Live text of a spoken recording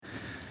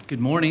Good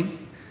morning,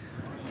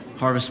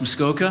 Harvest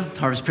Muskoka,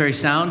 Harvest Perry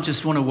Sound.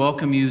 Just want to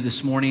welcome you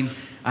this morning.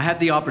 I had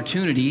the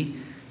opportunity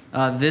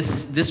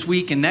this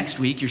week and next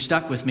week. You're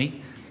stuck with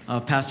me.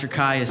 Pastor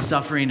Kai is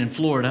suffering in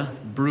Florida,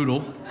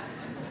 brutal.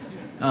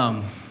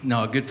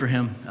 No, good for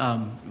him.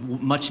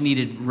 Much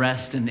needed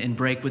rest and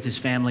break with his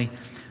family.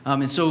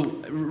 And so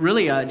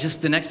really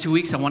just the next 2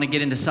 weeks I want to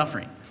get into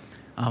suffering.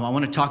 I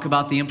want to talk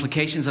about the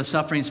implications of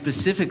suffering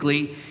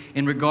specifically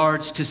in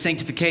regards to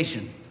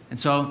sanctification. And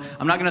so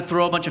I'm not going to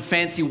throw a bunch of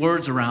fancy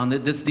words around.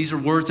 These are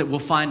words that we'll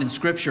find in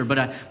Scripture, but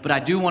I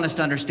do want us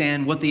to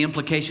understand what the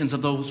implications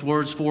of those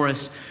words for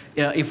us,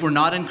 if we're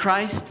not in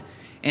Christ,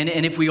 and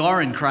if we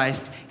are in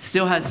Christ, it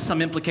still has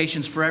some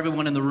implications for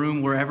everyone in the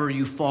room, wherever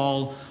you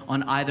fall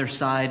on either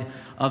side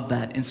of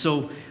that. And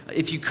so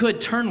if you could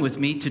turn with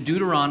me to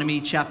Deuteronomy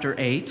chapter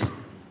 8.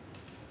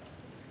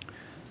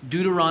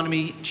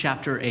 Deuteronomy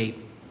chapter 8.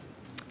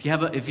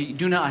 If you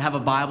do not have a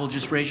Bible,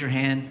 just raise your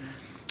hand.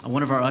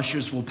 One of our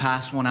ushers will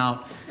pass one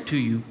out to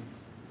you.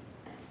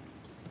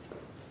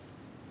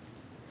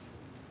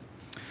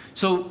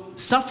 So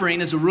suffering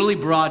is a really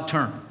broad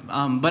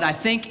term, but I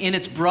think in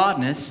its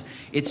broadness,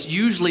 it's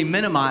usually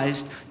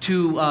minimized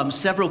to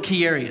several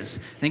key areas.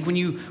 I think when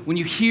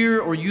you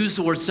hear or use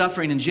the word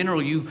suffering in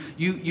general, you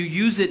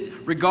use it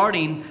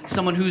regarding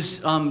someone who's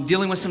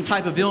dealing with some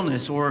type of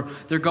illness, or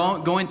they're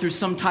going through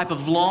some type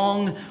of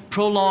long,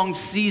 prolonged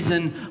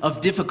season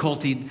of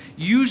difficulty.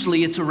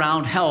 Usually it's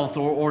around health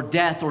or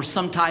death or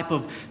some type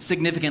of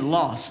significant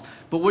loss.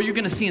 But what you're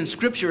going to see in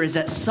Scripture is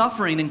that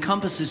suffering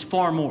encompasses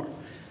far more.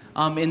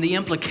 And the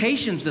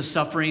implications of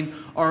suffering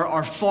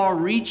are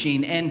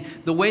far-reaching, and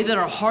the way that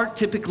our heart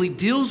typically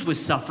deals with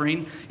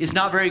suffering is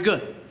not very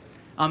good.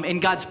 And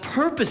God's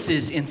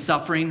purposes in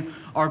suffering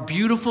are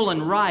beautiful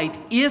and right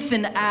if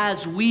and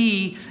as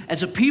we,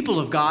 as a people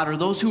of God, or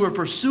those who are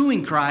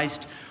pursuing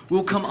Christ,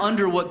 will come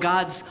under what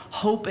God's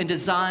hope and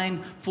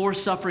design for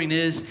suffering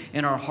is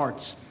in our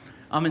hearts.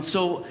 And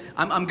so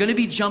I'm going to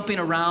be jumping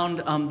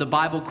around the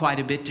Bible quite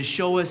a bit to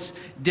show us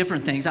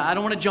different things. I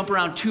don't want to jump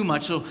around too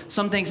much, so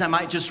some things I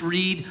might just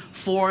read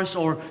for us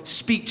or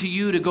speak to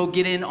you to go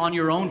get in on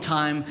your own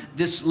time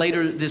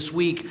later this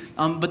week.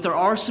 But there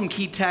are some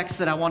key texts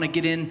that I want to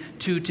get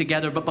into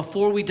together. But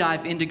before we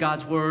dive into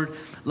God's Word,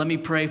 let me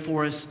pray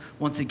for us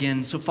once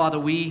again. So Father,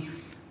 we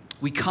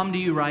come to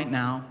you right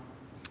now.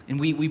 And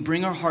we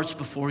bring our hearts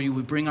before you.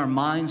 We bring our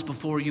minds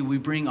before you. We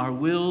bring our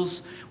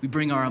wills. We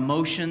bring our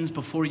emotions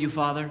before you,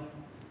 Father.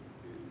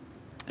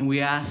 And we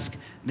ask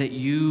that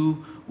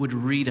you would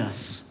read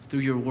us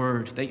through your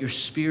word, that your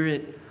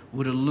Spirit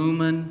would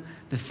illumine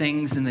the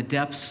things in the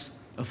depths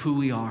of who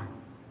we are,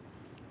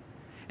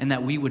 and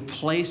that we would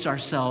place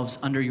ourselves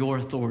under your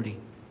authority,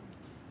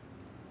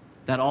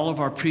 that all of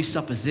our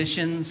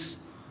presuppositions,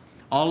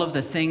 all of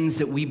the things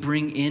that we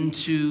bring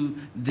into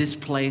this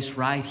place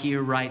right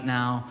here, right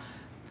now,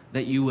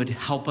 that you would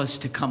help us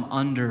to come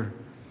under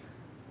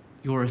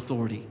your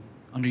authority,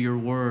 under your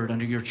word,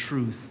 under your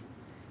truth,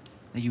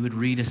 that you would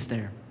read us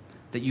there,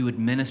 that you would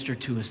minister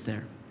to us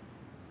there.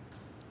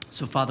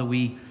 So, Father,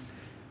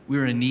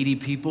 we're a needy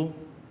people.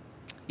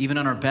 Even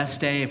on our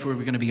best day, if we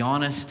were going to be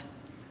honest,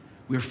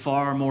 we're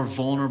far more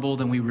vulnerable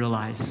than we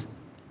realize.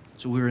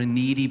 So we're a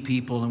needy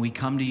people, and we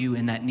come to you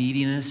in that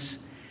neediness,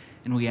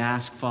 and we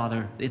ask,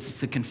 Father,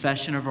 it's the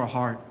confession of our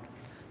heart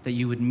that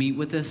you would meet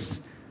with us,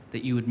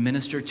 that you would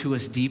minister to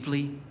us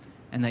deeply,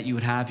 and that you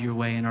would have your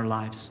way in our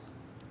lives.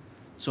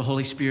 So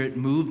Holy Spirit,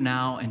 move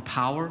now in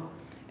power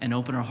and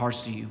open our hearts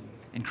to you.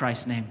 In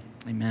Christ's name,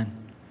 amen.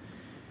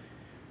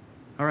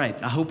 All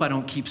right, I hope I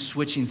don't keep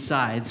switching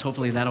sides.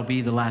 Hopefully that'll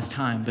be the last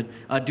time.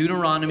 But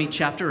Deuteronomy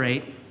chapter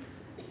 8,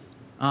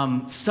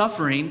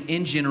 suffering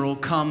in general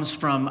comes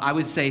from, I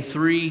would say,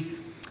 three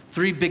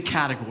big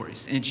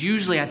categories. And it's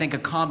usually, I think, a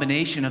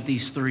combination of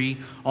these three,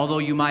 although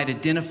you might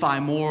identify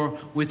more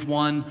with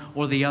one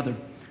or the other.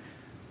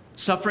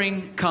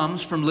 Suffering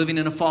comes from living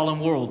in a fallen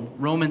world.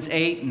 Romans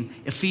 8 and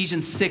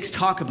Ephesians 6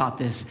 talk about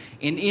this.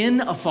 And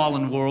in a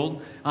fallen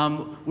world,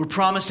 we're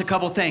promised a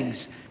couple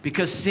things.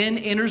 Because sin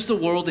enters the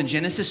world in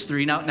Genesis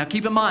 3. Now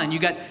keep in mind, you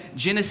got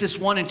Genesis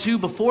 1 and 2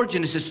 before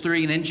Genesis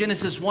 3. And in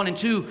Genesis 1 and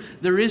 2,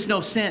 there is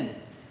no sin.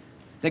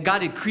 That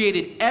God had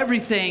created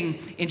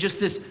everything in just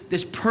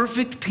this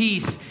perfect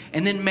peace.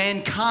 And then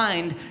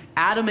mankind,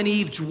 Adam and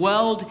Eve,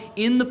 dwelled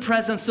in the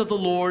presence of the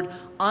Lord,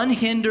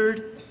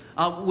 unhindered,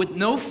 with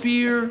no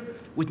fear,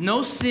 with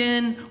no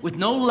sin, with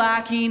no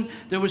lacking.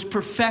 There was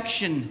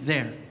perfection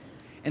there.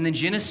 And then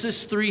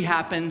Genesis 3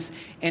 happens,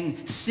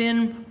 and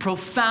sin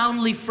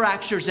profoundly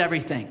fractures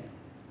everything.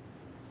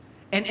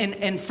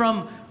 And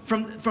from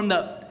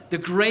the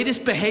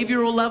greatest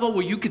behavioral level,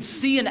 where you could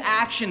see an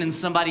action in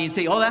somebody and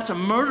say, oh, that's a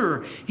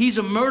murderer. He's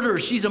a murderer.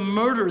 She's a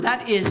murderer.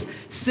 That is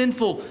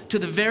sinful. To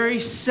the very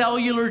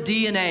cellular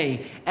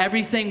DNA,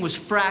 everything was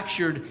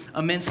fractured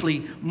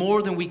immensely,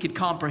 more than we could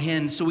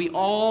comprehend. So we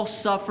all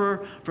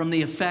suffer from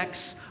the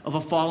effects of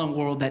a fallen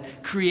world,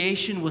 that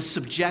creation was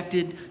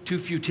subjected to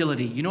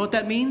futility. You know what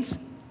that means?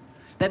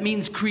 That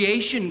means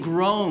creation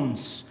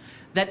groans.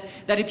 That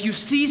if you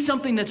see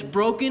something that's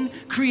broken,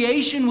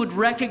 creation would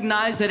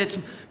recognize that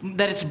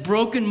it's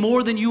broken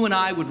more than you and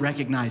I would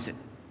recognize it.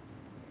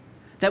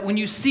 That when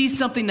you see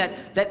something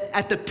that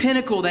at the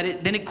pinnacle,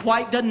 then it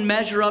quite doesn't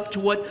measure up to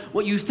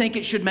what you think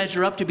it should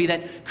measure up to be,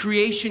 that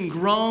creation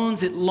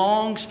groans, it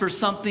longs for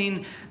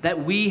something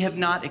that we have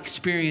not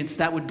experienced.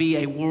 That would be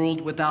a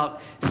world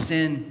without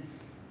sin,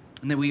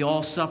 and that we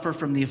all suffer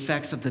from the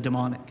effects of the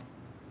demonic.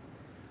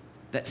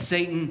 That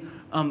Satan,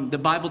 the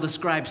Bible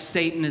describes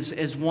Satan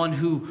as one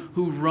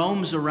who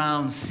roams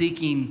around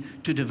seeking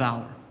to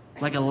devour,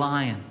 like a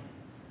lion.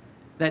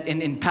 That,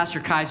 and Pastor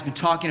Kai's been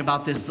talking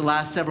about this the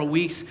last several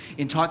weeks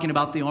in talking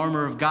about the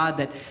armor of God,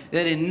 that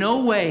in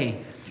no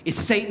way is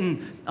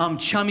Satan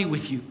chummy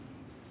with you.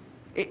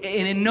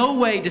 And in no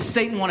way does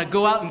Satan want to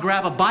go out and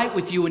grab a bite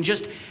with you and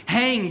just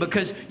hang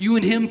because you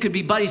and him could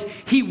be buddies.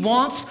 He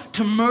wants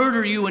to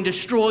murder you and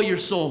destroy your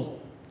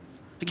soul.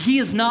 Like, he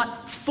is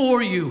not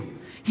for you.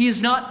 He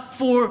is not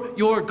for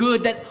your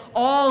good. That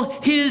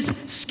all his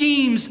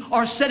schemes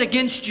are set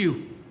against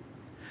you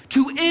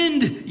to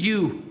end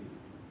you.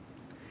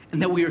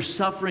 And that we are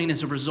suffering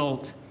as a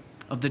result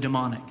of the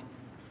demonic.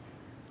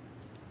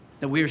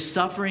 That we are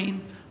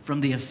suffering from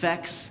the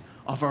effects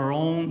of our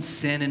own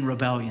sin and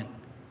rebellion.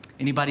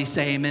 Anybody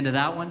say amen to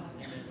that one?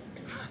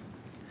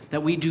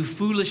 That we do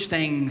foolish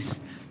things,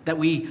 that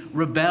we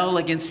rebel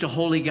against a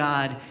holy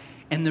God,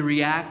 and the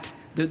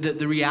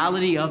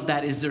reality of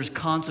that is there's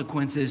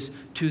consequences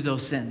to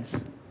those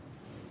sins.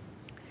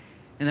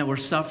 And that we're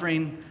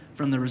suffering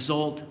from the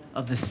result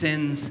of the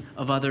sins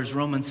of others.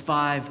 Romans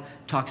 5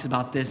 talks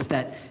about this,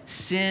 that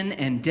sin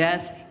and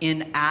death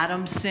in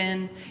Adam's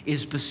sin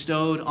is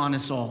bestowed on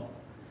us all.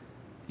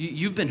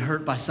 You've been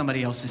hurt by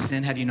somebody else's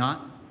sin, have you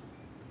not?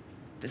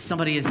 That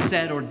somebody has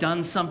said or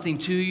done something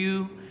to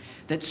you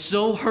that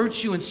so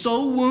hurt you and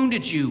so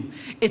wounded you,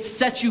 it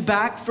set you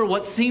back for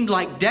what seemed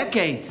like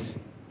decades.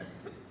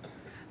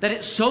 That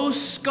it so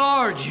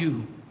scarred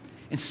you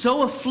and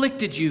so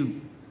afflicted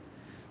you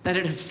that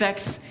it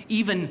affects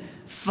even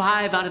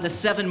 5 out of the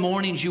 7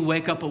 mornings you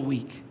wake up a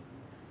week.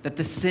 That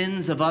the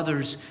sins of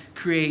others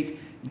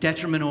create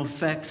detrimental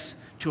effects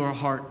to our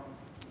heart.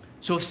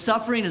 So if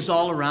suffering is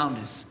all around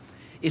us,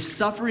 if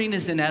suffering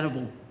is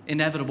inevitable,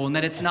 and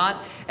that it's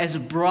not as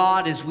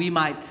broad as we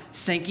might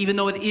think, even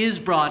though it is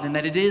broad and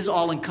that it is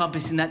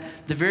all-encompassing, that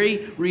the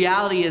very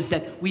reality is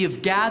that we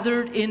have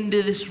gathered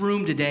into this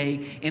room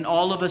today and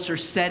all of us are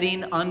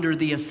sitting under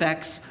the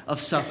effects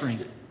of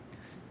suffering.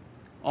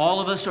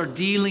 All of us are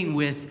dealing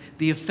with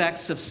the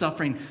effects of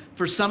suffering.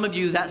 For some of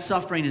you, that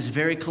suffering is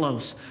very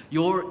close.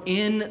 You're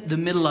in the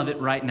middle of it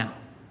right now.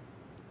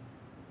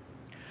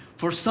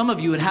 For some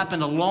of you, it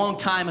happened a long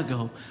time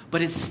ago,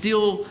 but it's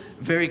still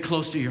very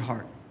close to your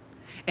heart.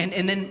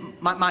 And then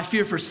my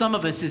fear for some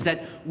of us is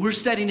that we're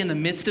sitting in the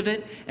midst of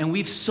it, and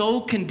we've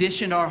so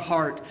conditioned our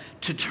heart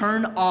to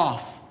turn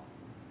off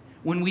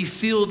when we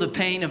feel the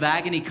pain of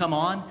agony come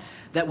on,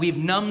 that we've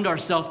numbed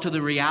ourselves to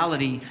the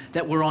reality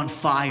that we're on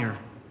fire,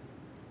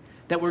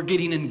 that we're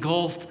getting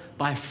engulfed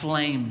by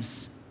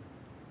flames.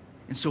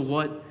 And so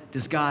what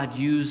does God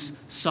use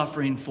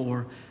suffering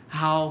for?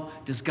 How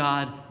does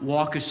God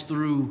walk us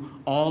through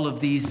all of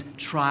these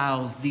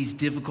trials, these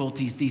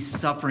difficulties, these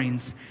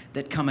sufferings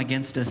that come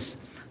against us?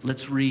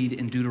 Let's read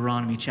in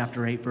Deuteronomy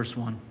chapter 8, verse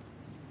 1.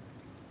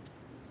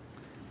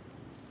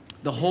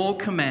 The whole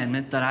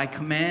commandment that I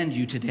command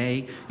you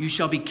today, you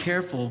shall be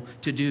careful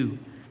to do,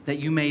 that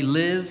you may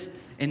live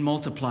and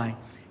multiply,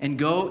 and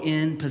go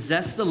in,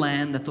 possess the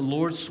land that the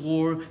Lord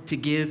swore to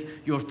give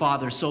your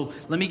fathers. So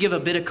let me give a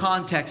bit of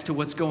context to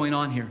what's going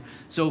on here.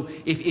 So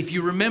if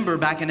you remember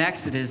back in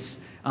Exodus,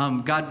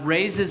 God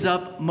raises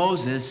up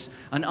Moses,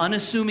 an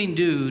unassuming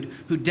dude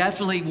who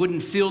definitely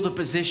wouldn't feel the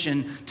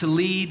position to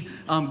lead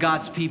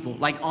God's people.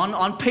 Like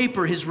on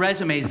paper, his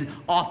resume is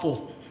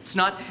awful. It's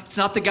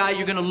not the guy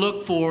you're going to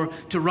look for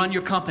to run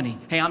your company.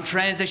 Hey, I'm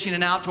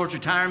transitioning out towards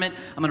retirement.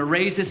 I'm going to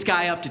raise this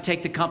guy up to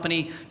take the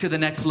company to the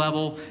next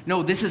level.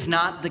 No, this is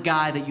not the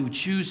guy that you would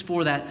choose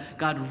for that.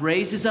 God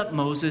raises up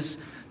Moses.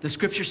 The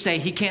scriptures say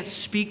he can't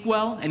speak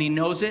well, and he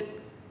knows it,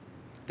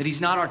 that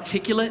he's not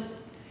articulate.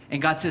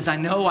 And God says, I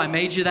know I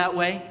made you that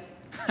way,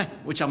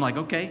 which I'm like,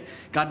 okay.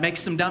 God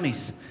makes some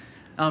dummies.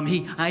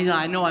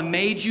 I know I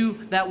made you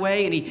that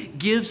way, and he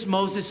gives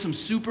Moses some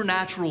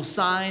supernatural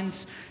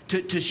signs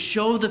to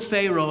show the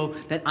Pharaoh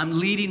that I'm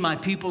leading my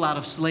people out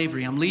of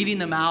slavery. I'm leading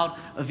them out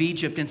of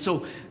Egypt. And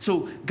so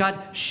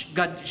God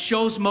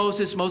shows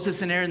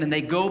Moses and Aaron, and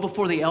they go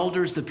before the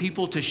elders, the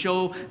people, to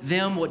show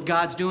them what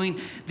God's doing.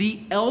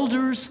 The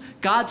elders,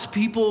 God's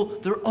people,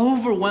 they're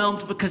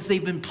overwhelmed because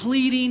they've been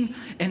pleading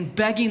and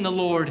begging the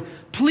Lord,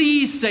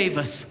 please save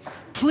us,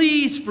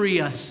 please free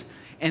us.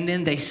 And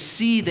then they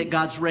see that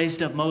God's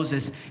raised up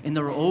Moses, and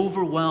they're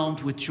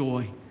overwhelmed with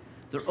joy.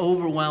 They're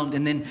overwhelmed.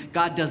 And then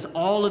God does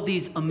all of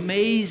these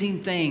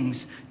amazing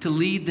things to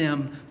lead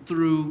them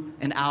through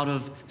and out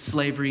of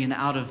slavery and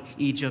out of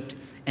Egypt.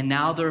 And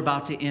now they're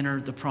about to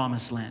enter the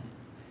promised land.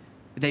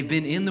 They've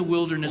been in the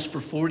wilderness for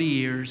 40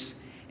 years,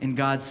 and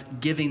God's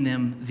giving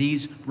them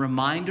these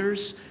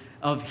reminders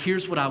of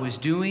here's what I was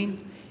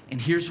doing and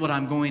here's what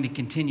I'm going to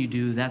continue to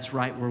do. That's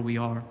right where we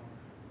are.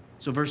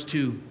 So verse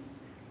 2,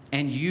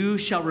 and you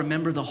shall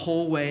remember the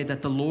whole way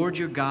that the Lord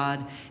your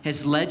God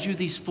has led you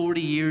these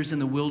 40 years in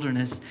the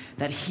wilderness,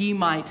 that he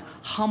might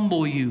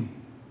humble you,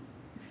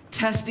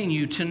 testing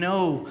you to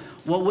know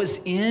what was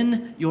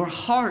in your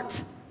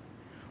heart,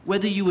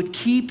 whether you would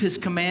keep his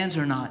commands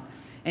or not.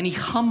 And he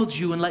humbled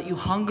you and let you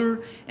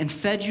hunger and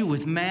fed you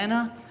with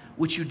manna,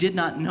 which you did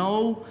not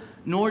know,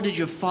 nor did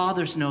your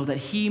fathers know, that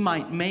he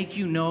might make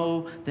you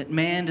know that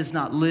man does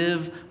not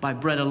live by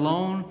bread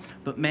alone,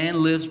 but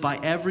man lives by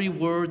every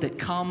word that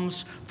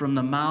comes from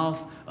the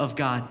mouth of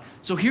God.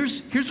 So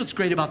here's what's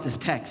great about this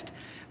text.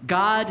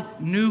 God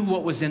knew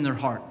what was in their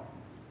heart.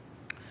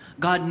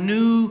 God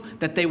knew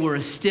that they were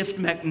a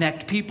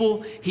stiff-necked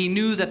people. He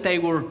knew that they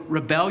were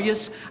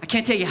rebellious. I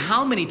can't tell you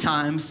how many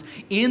times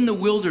in the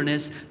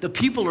wilderness the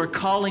people are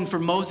calling for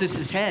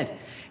Moses' head.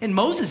 And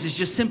Moses is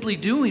just simply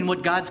doing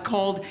what God's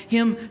called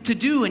him to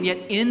do. And yet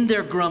in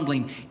their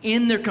grumbling,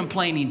 in their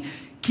complaining,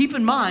 keep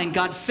in mind,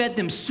 God fed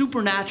them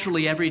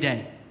supernaturally every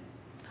day.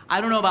 I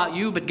don't know about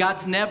you, but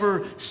God's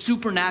never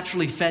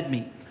supernaturally fed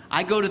me.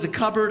 I go to the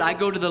cupboard, I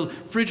go to the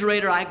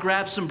refrigerator, I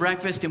grab some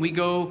breakfast, and we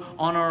go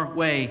on our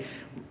way,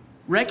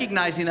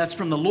 recognizing that's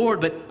from the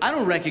Lord, but I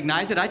don't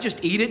recognize it. I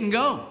just eat it and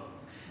go.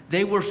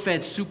 They were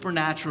fed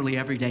supernaturally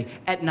every day.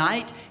 At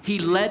night, he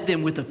led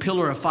them with a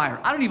pillar of fire.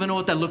 I don't even know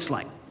what that looks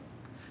like.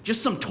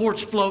 Just some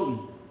torch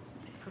floating.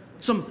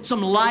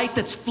 Some light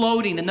that's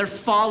floating, and they're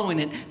following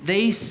it.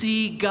 They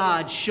see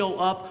God show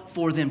up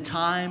for them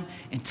time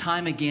and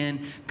time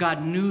again.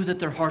 God knew that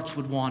their hearts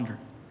would wander.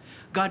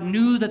 God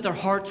knew that their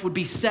hearts would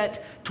be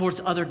set towards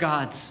other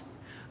gods.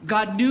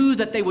 God knew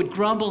that they would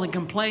grumble and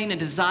complain and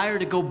desire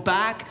to go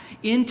back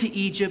into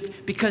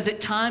Egypt because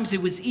at times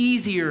it was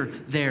easier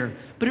there.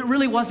 But it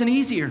really wasn't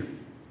easier.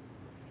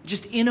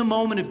 Just in a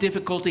moment of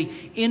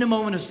difficulty, in a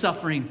moment of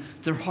suffering,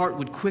 their heart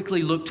would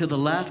quickly look to the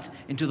left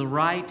and to the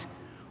right.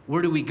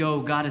 Where do we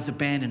go? God has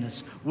abandoned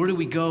us. Where do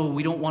we go?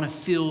 We don't want to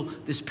feel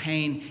this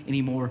pain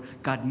anymore.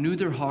 God knew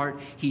their heart.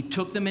 He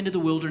took them into the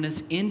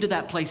wilderness, into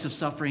that place of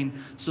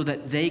suffering, so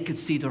that they could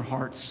see their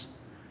hearts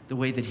the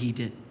way that he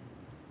did.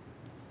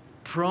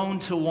 Prone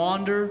to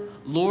wander,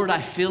 Lord,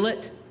 I feel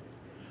it.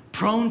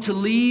 Prone to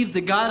leave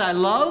the God I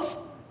love.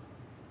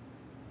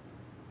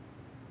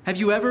 Have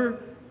you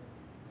ever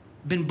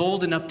been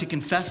bold enough to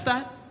confess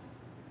that?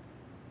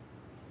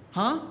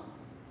 Huh?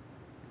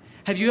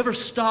 Have you ever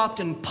stopped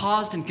and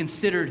paused and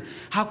considered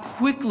how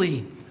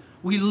quickly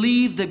we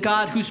leave the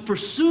God who's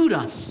pursued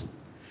us,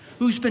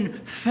 who's been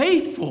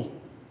faithful,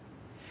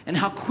 and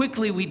how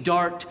quickly we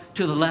dart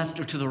to the left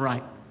or to the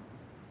right,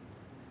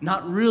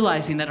 not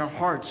realizing that our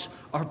hearts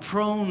are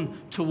prone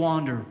to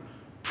wander,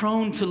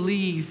 prone to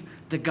leave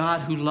the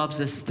God who loves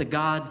us, the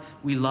God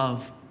we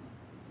love.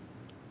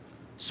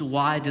 So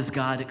why does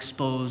God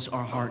expose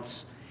our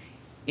hearts?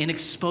 In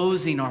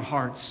exposing our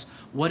hearts,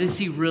 what is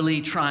he really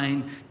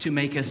trying to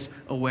make us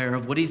aware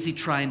of? What is he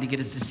trying to get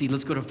us to see?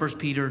 Let's go to 1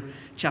 Peter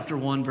chapter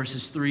 1,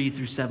 verses 3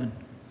 through 7.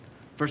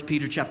 1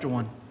 Peter chapter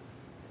 1.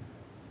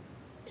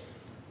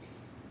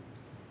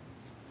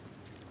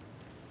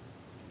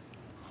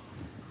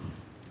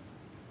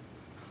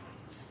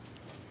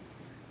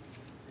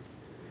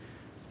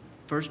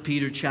 First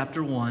Peter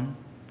chapter 1,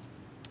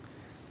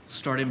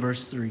 start in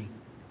verse 3.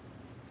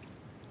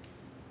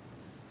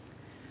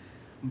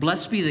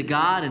 Blessed be the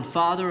God and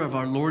Father of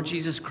our Lord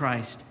Jesus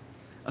Christ.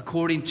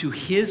 According to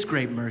his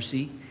great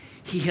mercy,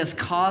 he has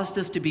caused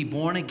us to be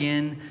born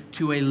again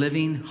to a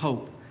living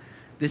hope.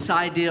 This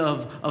idea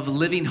of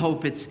living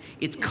hope, it's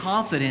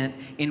confident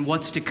in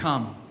what's to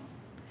come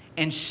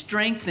and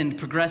strengthened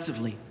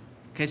progressively.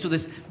 Okay, so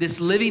this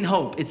living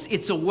hope,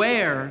 it's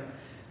aware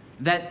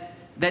that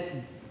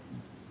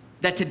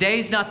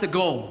today's not the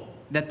goal,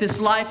 that this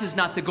life is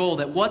not the goal,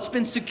 that what's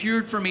been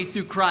secured for me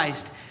through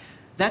Christ,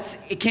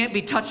 it can't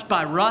be touched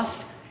by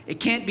rust.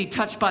 It can't be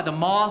touched by the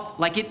moth.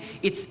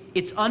 It's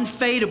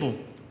unfadable.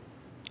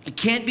 It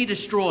can't be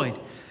destroyed.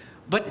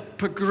 But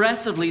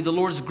progressively, the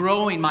Lord's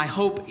growing my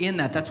hope in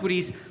that. That's what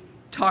he's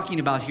talking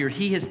about here.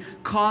 He has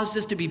caused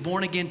us to be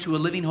born again to a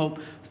living hope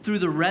through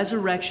the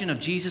resurrection of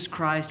Jesus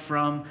Christ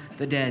from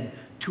the dead,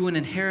 to an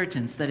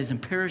inheritance that is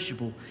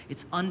imperishable.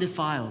 It's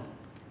undefiled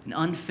and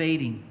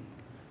unfading,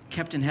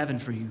 kept in heaven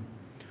for you,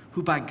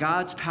 who by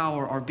God's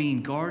power are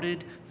being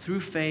guarded through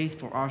faith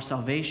for our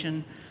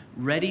salvation,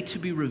 ready to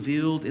be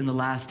revealed in the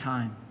last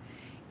time.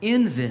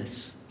 In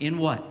this, in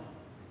what?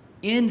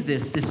 In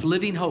this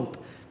living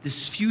hope,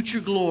 this future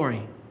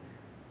glory,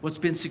 what's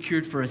been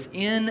secured for us.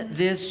 In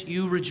this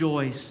you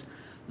rejoice,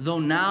 though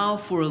now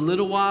for a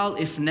little while,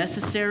 if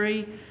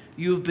necessary,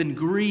 you have been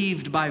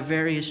grieved by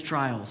various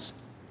trials.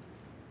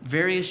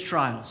 Various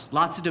trials.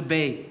 Lots of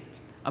debate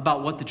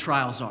about what the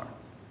trials are.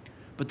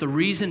 But the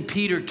reason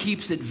Peter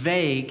keeps it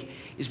vague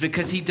is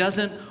because he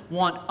doesn't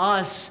want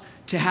us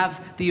to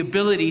have the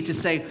ability to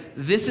say,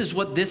 this is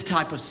what this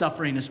type of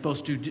suffering is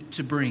supposed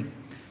to bring.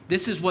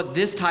 This is what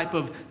this type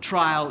of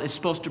trial is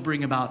supposed to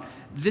bring about.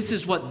 This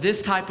is what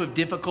this type of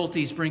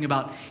difficulties bring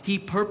about. He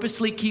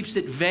purposely keeps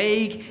it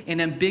vague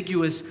and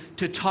ambiguous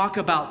to talk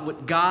about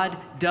what God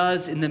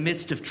does in the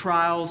midst of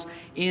trials,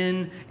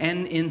 in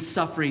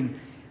suffering.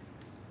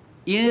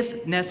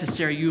 If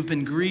necessary, you've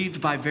been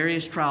grieved by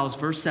various trials,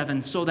 verse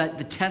 7, so that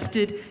the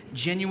tested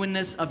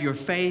genuineness of your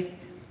faith,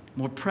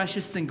 more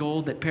precious than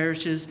gold that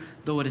perishes,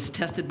 though it is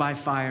tested by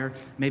fire,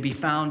 may be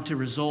found to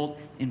result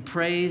in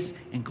praise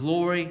and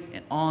glory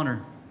and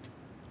honor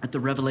at the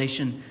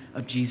revelation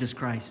of Jesus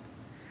Christ.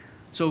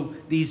 So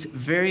these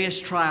various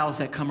trials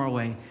that come our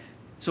way.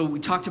 So we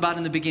talked about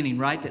in the beginning,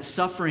 right, that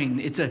suffering,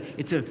 it's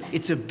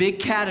a big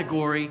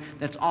category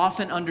that's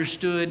often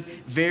understood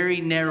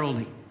very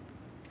narrowly.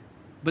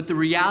 But the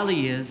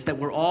reality is that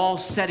we're all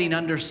setting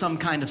under some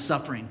kind of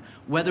suffering,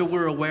 whether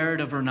we're aware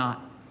of it or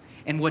not.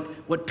 And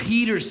what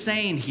Peter's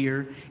saying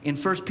here in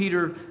 1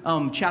 Peter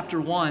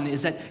chapter 1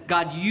 is that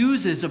God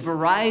uses a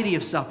variety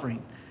of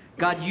suffering.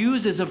 God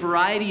uses a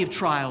variety of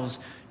trials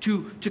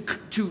to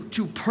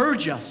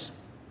purge us,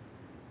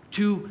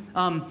 to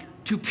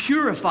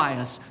purify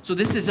us. So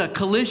this is a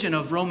collision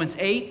of Romans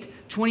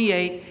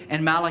 8:28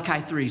 and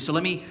Malachi 3. So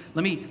let me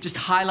just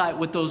highlight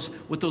what those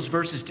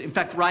verses. In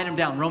fact, write them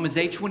down. Romans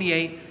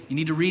 8:28. You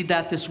need to read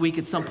that this week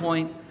at some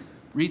point.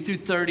 Read through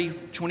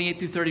 28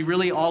 through 30.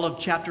 Really, all of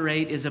chapter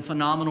 8 is a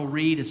phenomenal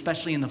read,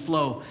 especially in the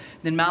flow.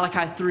 Then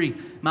Malachi 3.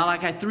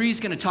 Malachi 3 is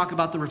going to talk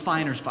about the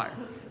refiner's fire.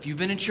 If you've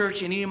been in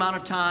church any amount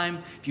of time,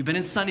 if you've been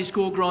in Sunday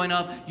school growing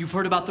up, you've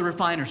heard about the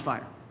refiner's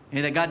fire.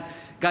 Okay, that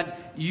God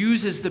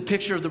uses the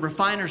picture of the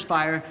refiner's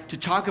fire to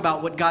talk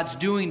about what God's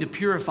doing to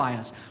purify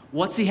us.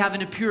 What's he having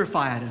to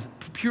purify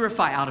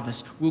out of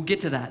us? We'll get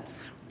to that.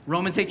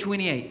 Romans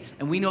 8:28,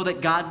 and we know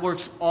that God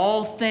works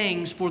all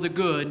things for the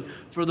good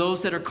for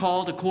those that are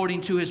called according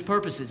to his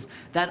purposes.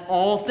 That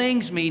all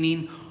things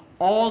meaning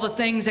all the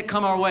things that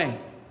come our way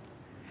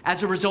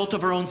as a result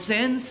of our own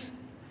sins,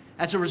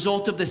 as a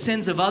result of the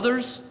sins of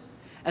others,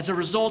 as a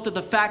result of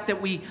the fact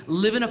that we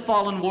live in a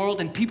fallen world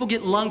and people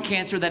get lung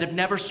cancer that have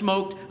never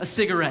smoked a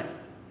cigarette.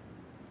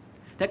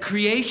 That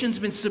creation's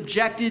been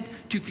subjected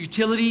to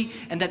futility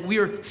and that we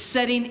are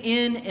setting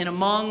in and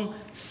among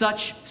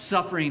such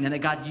suffering, and that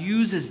God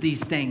uses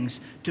these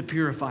things to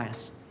purify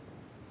us.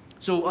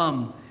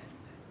 So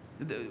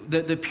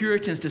the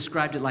Puritans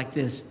described it like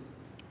this.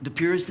 The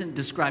Puritans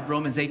described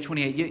Romans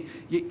 8:28.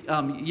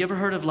 You ever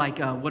heard of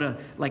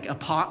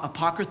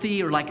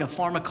apocryphy or like a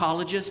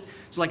pharmacologist?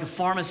 So like a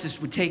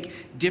pharmacist would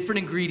take different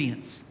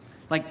ingredients,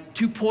 like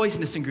two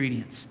poisonous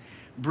ingredients,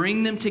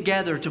 bring them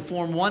together to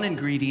form one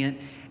ingredient,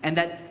 and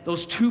that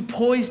those two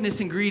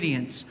poisonous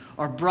ingredients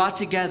are brought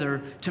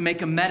together to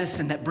make a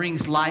medicine that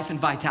brings life and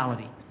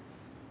vitality.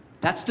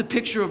 That's the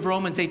picture of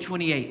Romans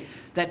 8:28.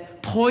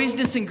 That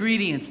poisonous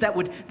ingredients that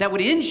would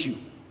end you,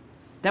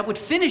 that would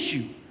finish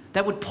you,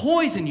 that would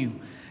poison you.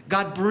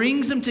 God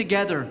brings them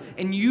together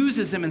and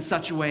uses them in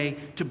such a way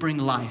to bring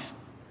life.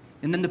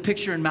 And then the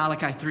picture in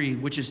Malachi 3,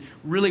 which is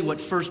really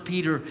what 1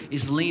 Peter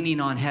is leaning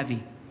on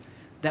heavy,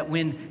 that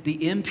when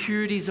the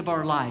impurities of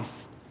our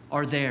life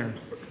are there,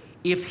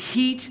 if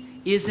heat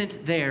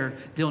isn't there,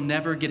 they'll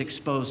never get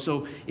exposed.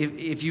 So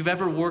if you've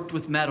ever worked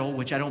with metal,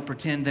 which I don't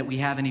pretend that we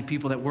have any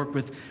people that work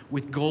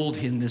with gold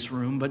in this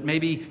room, but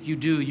maybe you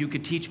do, you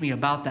could teach me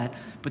about that.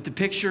 But the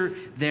picture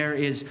there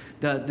is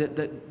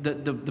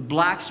the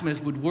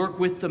blacksmith would work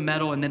with the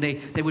metal, and then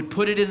they would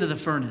put it into the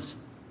furnace.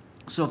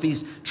 So if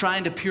he's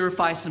trying to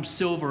purify some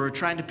silver or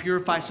trying to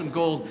purify some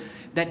gold,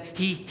 that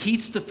he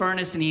heats the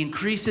furnace and he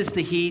increases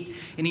the heat,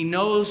 and he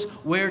knows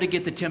where to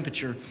get the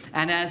temperature.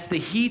 And as the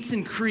heat's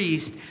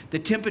increased, the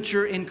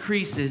temperature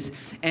increases,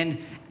 and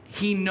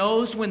he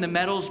knows when the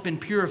metal's been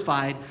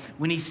purified,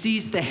 when he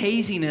sees the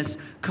haziness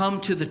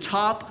come to the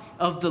top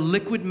of the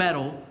liquid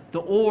metal, the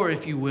ore,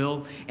 if you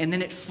will, and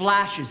then it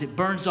flashes, it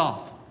burns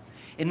off.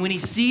 And when he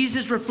sees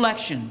his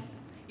reflection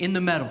in the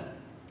metal,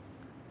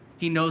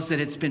 he knows that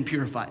it's been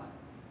purified.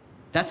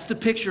 That's the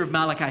picture of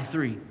Malachi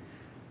 3.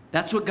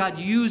 That's what God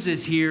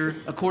uses here,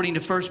 according to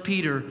 1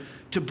 Peter,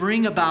 to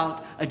bring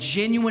about a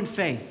genuine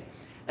faith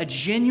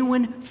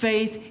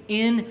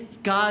in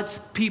God's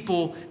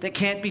people that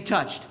can't be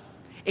touched.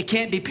 It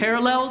can't be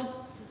paralleled.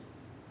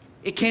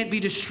 It can't be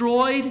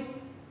destroyed.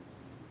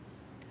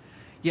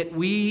 Yet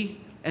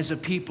we, as a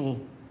people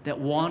that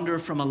wander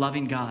from a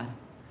loving God,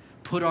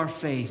 put our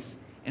faith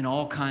in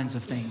all kinds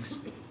of things.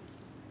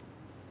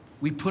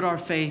 We put our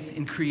faith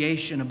in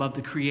creation above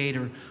the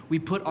Creator. We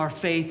put our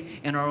faith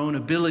in our own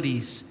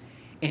abilities.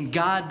 And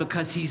God,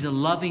 because He's a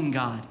loving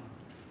God.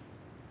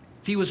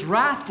 If He was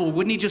wrathful,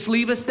 wouldn't He just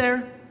leave us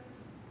there?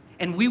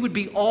 And we would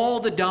be all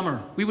the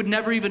dumber. We would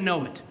never even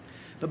know it.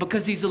 But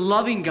because He's a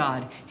loving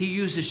God, He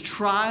uses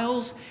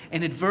trials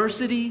and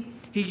adversity.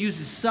 He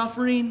uses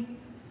suffering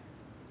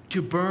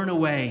to burn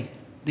away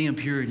the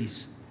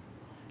impurities,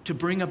 to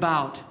bring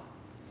about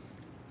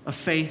a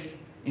faith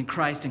in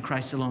Christ and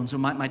Christ alone. So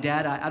my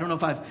dad, I don't know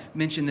if I've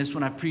mentioned this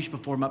when I've preached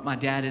before, but my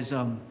dad is,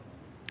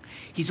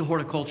 he's a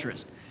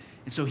horticulturist.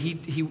 And so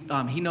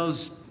he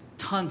knows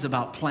tons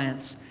about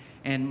plants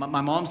And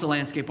my mom's a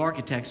landscape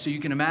architect, so you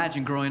can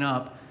imagine growing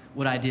up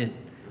what I did.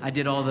 I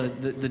did all the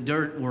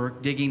dirt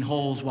work, digging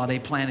holes while they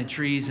planted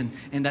trees,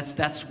 and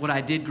that's what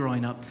I did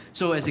growing up.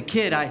 So as a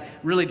kid, I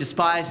really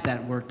despised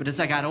that work. But as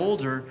I got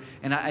older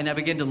and I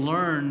began to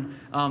learn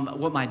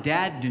what my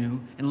dad knew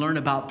and learn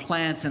about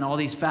plants and all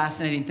these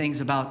fascinating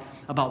things about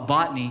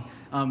botany,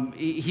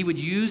 he would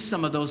use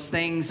some of those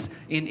things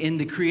in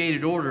the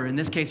created order, in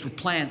this case with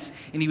plants,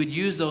 and he would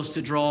use those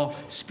to draw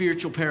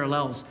spiritual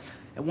parallels.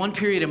 At one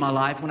period in my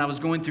life, when I was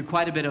going through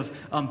quite a bit of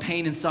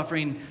pain and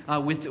suffering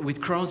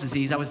with Crohn's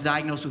disease, I was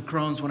diagnosed with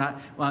Crohn's in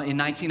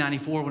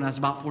 1994 when I was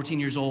about 14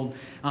 years old.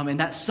 And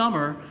that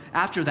summer,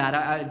 after that,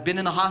 I had been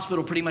in the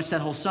hospital pretty much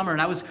that whole summer, and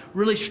I was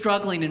really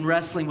struggling and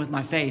wrestling with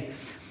my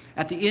faith.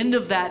 At the end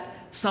of that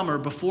summer,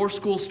 before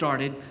school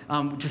started,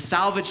 to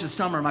salvage the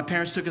summer, my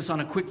parents took us on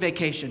a quick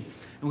vacation,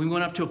 and we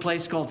went up to a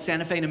place called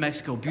Santa Fe, New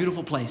Mexico,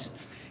 beautiful place.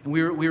 And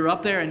we were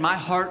up there, and my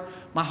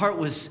heart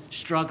was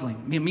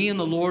struggling. Me and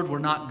the Lord were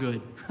not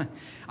good.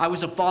 I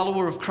was a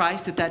follower of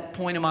Christ at that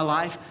point in my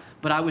life,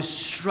 but I was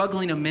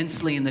struggling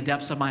immensely in the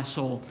depths of my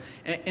soul.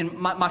 And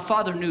my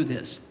father knew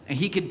this, and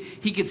he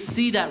could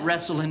see that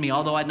wrestle in me,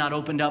 although I'd not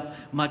opened up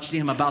much to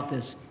him about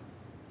this.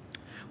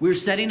 We were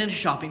sitting in a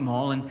shopping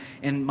mall,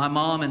 and my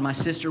mom and my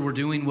sister were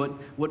doing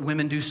what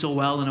women do so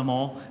well in a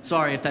mall.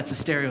 Sorry if that's a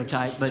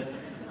stereotype, but...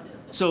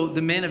 So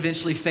the men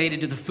eventually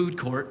faded to the food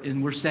court,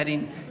 and we're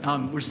sitting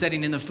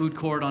in the food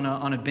court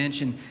on a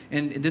bench, and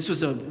this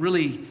was a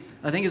really,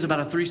 I think it was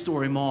about a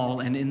 3-story mall,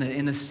 and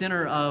in the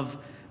center of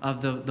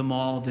the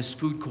mall, this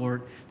food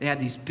court, they had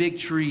these big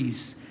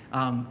trees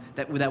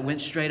that went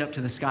straight up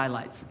to the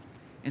skylights.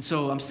 And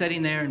so I'm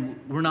sitting there, and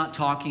we're not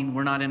talking,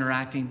 we're not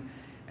interacting,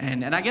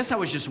 and I guess I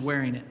was just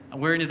wearing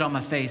it on my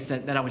face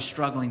that I was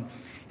struggling.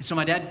 And so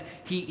my dad,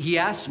 he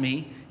asked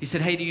me, he said,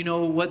 "Hey, do you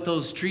know what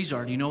those trees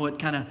are? Do you know what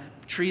kind of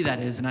tree that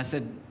is?" And I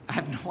said, "I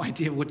have no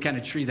idea what kind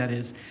of tree that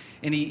is."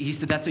 And he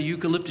said, "That's a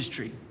eucalyptus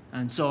tree."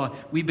 And so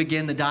we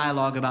began the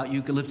dialogue about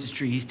eucalyptus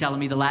tree. He's telling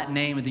me the Latin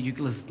name of the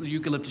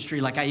eucalyptus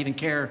tree, like I even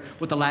care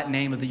what the Latin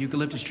name of the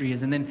eucalyptus tree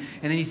is. And then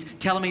he's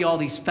telling me all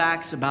these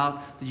facts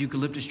about the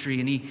eucalyptus tree.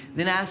 And he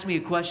then asked me a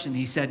question.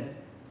 He said,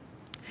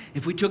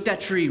 "If we took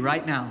that tree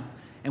right now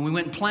and we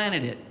went and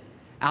planted it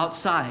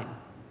outside,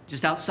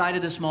 just outside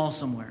of this mall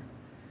somewhere,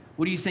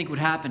 what do you think would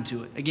happen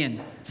to it?"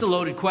 Again, it's a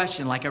loaded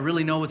question, like I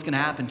really know what's going to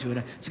happen to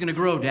it. "It's going to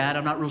grow, Dad.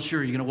 I'm not real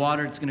sure. You're going to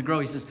water it, it's going to grow."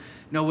 He says,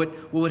 "No,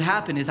 what would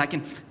happen is I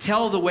can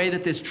tell the way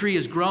that this tree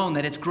has grown,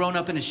 that it's grown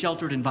up in a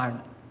sheltered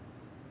environment.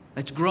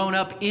 It's grown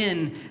up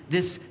in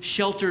this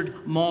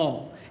sheltered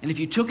mall. And if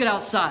you took it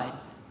outside,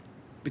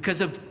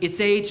 because of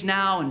its age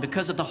now and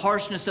because of the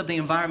harshness of the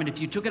environment, if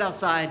you took it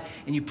outside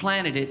and you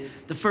planted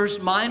it, the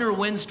first minor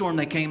windstorm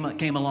that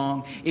came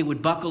along, it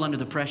would buckle under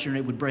the pressure and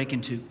it would break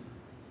in two."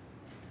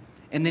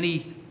 And then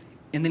he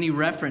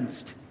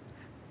referenced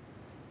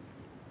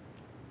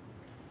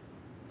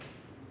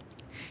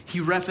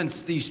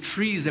these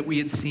trees that we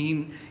had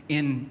seen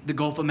in the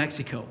Gulf of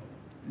Mexico,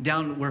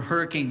 down where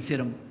hurricanes hit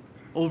them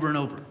over and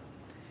over.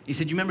 He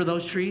said, "You remember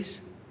those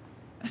trees?"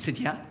 I said,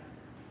 "Yeah."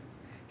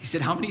 He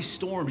said, "How many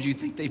storms do you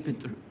think they've been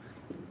through?"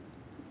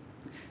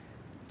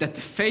 That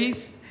the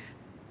faith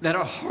that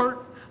our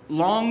heart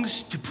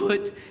longs to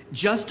put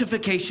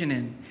justification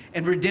in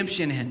and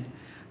redemption in,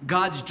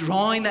 God's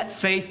drawing that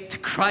faith to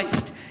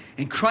Christ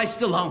and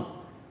Christ alone.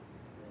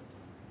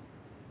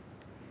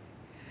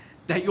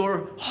 That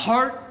your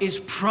heart is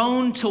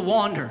prone to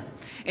wander.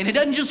 And it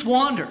doesn't just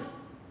wander.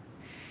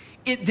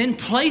 It then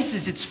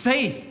places its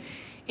faith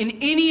in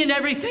any and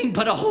everything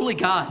but a holy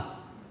God.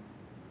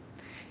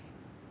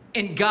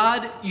 And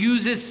God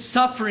uses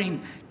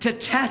suffering to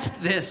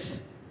test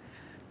this,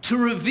 to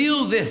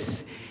reveal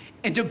this,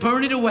 and to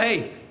burn it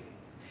away,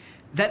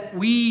 that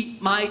we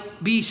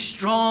might be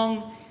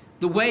strong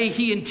the way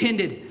He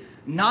intended,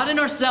 not in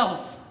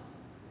ourselves,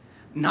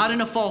 not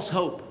in a false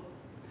hope,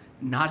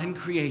 not in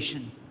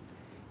creation,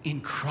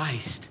 in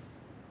Christ.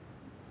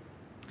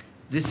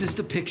 This is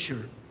the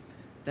picture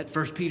that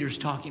 1 Peter is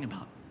talking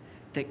about,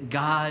 that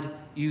God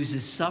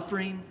uses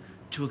suffering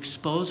to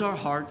expose our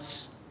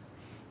hearts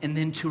and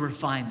then to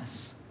refine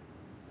us.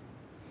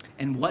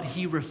 And what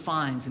He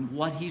refines and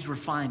what He's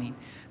refining,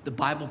 the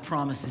Bible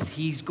promises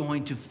He's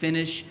going to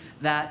finish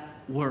that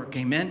work.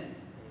 Amen?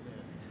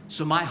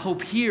 So my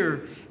hope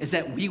here is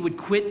that we would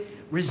quit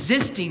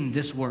resisting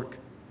this work,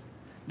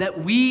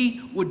 that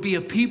we would be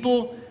a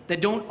people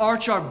that don't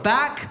arch our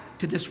back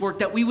to this work,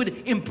 that we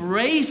would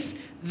embrace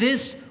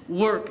this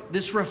work,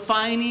 this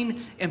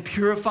refining and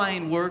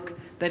purifying work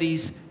that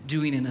He's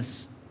doing in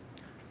us.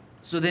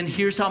 So then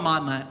here's how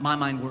my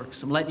mind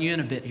works. I'm letting you in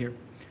a bit here.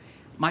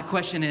 My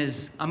question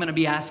is, I'm going to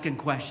be asking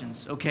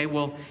questions, okay?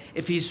 Well,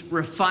 if He's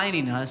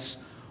refining us,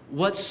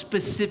 what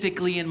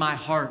specifically in my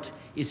heart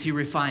is He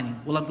refining?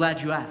 Well, I'm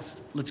glad you asked.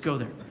 Let's go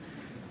there.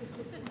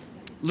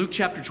 Luke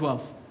chapter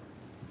 12.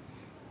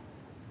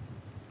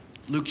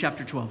 Luke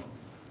chapter 12.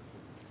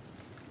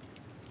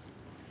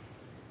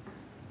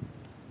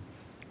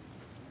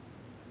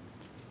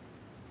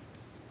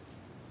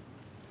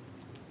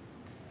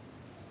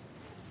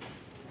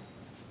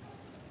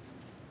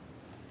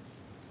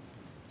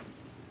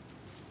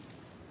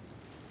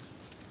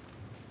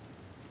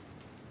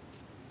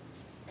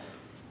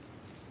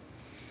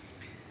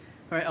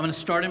 All right, I'm going to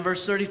start in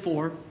verse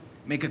 34,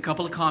 make a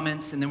couple of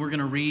comments, and then we're going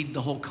to read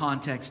the whole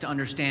context to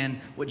understand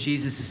what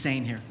Jesus is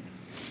saying here.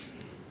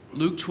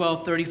 Luke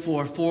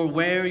 12:34, for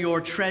where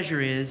your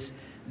treasure is,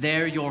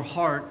 there your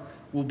heart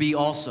will be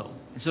also.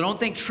 And so don't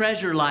think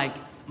treasure like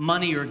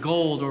money or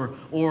gold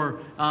or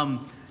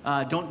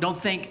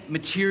don't think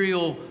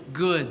material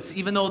goods,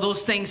 even though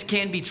those things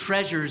can be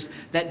treasures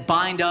that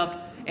bind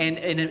up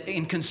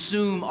and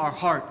consume our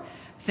heart.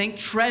 Think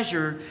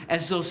treasure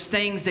as those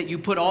things that you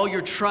put all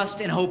your trust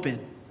and hope in.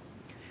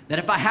 That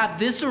if I have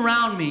this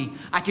around me,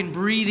 I can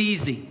breathe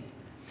easy.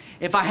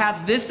 If I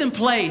have this in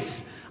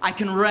place, I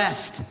can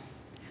rest.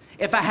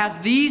 If I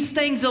have these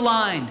things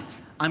aligned,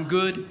 I'm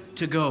good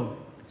to go.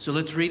 So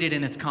let's read it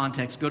in its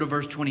context. Go to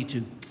verse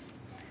 22.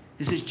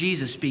 This is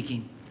Jesus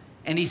speaking.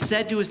 And he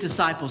said to his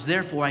disciples,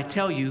 therefore I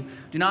tell you,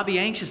 do not be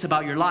anxious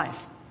about your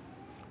life,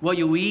 what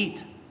you will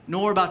eat,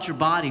 nor about your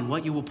body,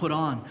 what you will put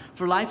on.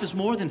 For life is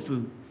more than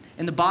food,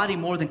 and the body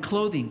more than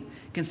clothing.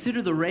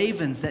 Consider the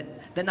ravens that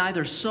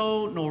neither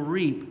sow nor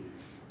reap.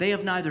 They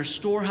have neither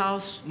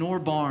storehouse nor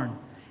barn,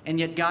 and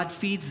yet God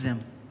feeds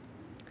them.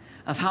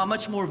 Of how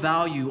much more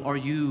value are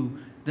you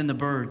than the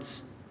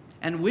birds?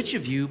 And which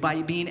of you,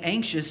 by being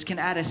anxious, can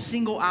add a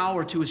single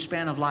hour to his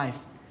span of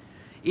life?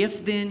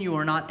 If then you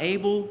are not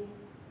able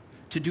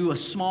to do a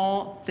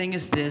small thing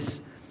as this,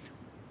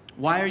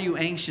 why are you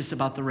anxious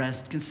about the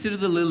rest? Consider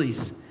the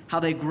lilies, how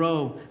they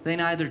grow. They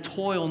neither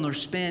toil nor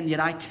spin. Yet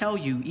I tell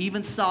you,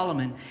 even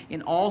Solomon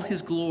in all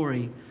his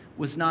glory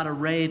was not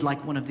arrayed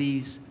like one of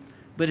these.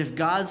 But if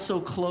God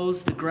so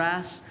clothes the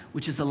grass,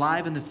 which is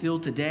alive in the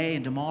field today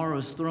and tomorrow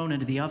is thrown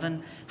into the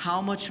oven,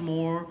 how much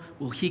more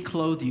will he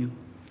clothe you,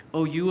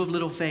 O you of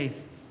little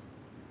faith?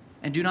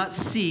 And do not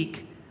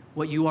seek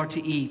what you are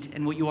to eat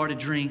and what you are to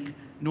drink,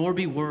 nor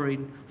be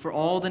worried, for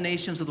all the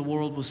nations of the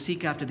world will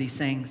seek after these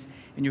things,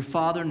 and your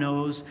Father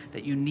knows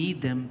that you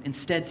need them.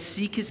 Instead,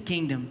 seek his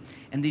kingdom,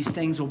 and these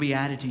things will be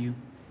added to you.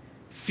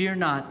 Fear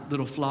not,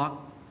 little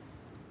flock,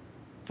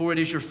 for it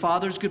is your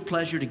Father's good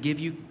pleasure to give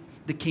you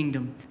the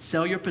kingdom.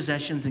 Sell your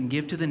possessions and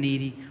give to the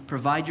needy.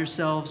 Provide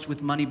yourselves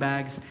with money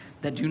bags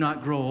that do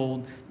not grow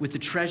old, with the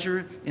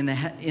treasure in the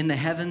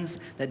heavens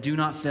that do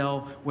not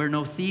fail, where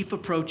no thief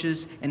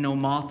approaches and no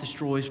moth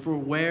destroys. For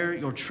where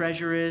your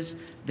treasure is,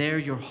 there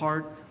your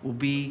heart will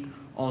be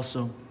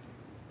also.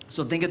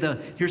 So think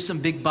of here's some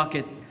big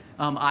bucket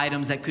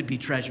items that could be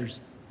treasures.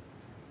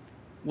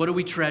 What do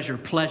we treasure?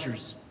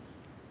 Pleasures.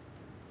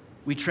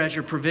 We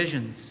treasure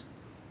provisions.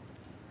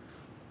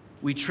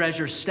 We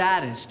treasure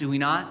status, do we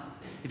not?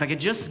 If I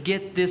could just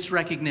get this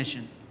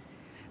recognition,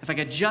 if I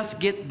could just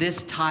get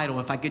this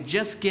title, if I could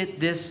just get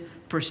this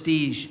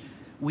prestige,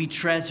 we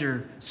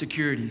treasure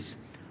securities.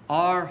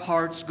 Our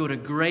hearts go to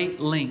great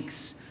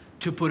lengths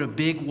to put a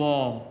big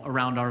wall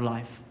around our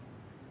life,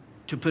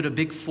 to put a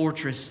big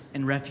fortress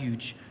and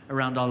refuge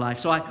around our life.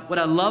 So what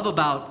I love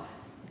about,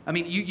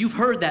 you've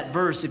heard that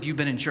verse if you've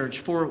been in church,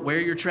 for where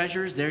your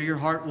treasure is, there your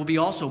heart will be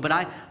also. But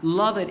I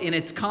love it in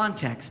its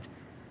context.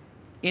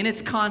 In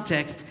its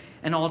context,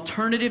 an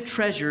alternative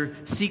treasure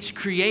seeks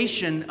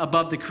creation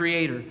above the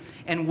Creator.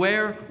 And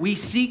where we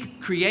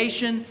seek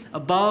creation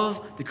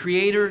above the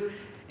Creator,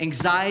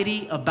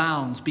 anxiety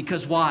abounds.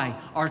 Because why?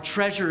 Our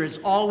treasure is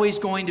always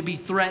going to be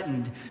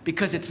threatened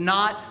because it's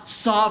not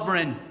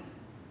sovereign.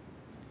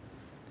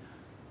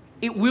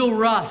 It will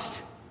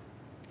rust.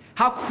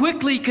 How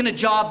quickly can a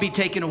job be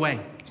taken away?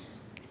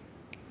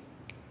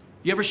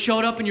 You ever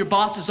showed up in your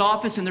boss's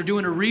office and they're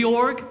doing a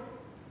reorg?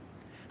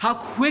 How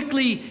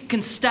quickly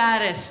can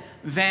status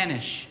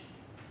vanish?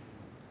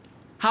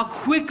 How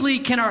quickly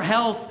can our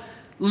health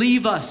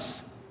leave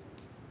us?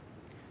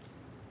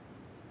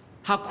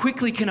 How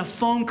quickly can a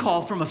phone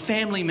call from a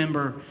family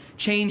member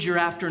change your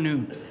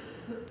afternoon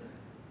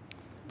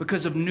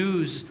because of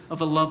news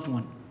of a loved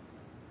one?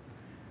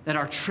 That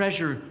our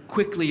treasure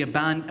quickly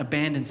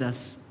abandons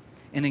us,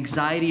 and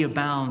anxiety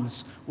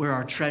abounds where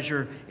our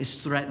treasure is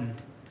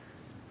threatened.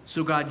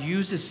 So God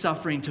uses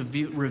suffering to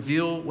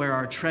reveal where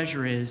our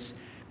treasure is,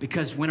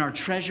 because when our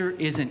treasure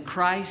isn't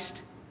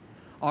Christ,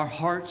 our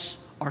hearts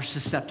are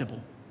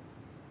susceptible.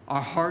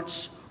 Our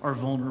hearts are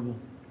vulnerable.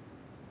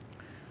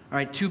 All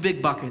right, two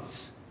big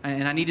buckets.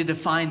 And I need to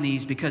define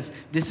these because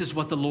this is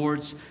what the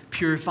Lord's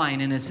purifying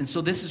in us. And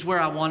so this is where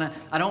I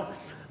don't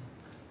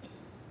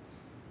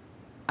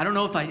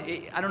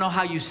know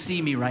how you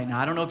see me right now.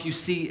 I don't know if you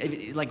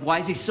see, like, why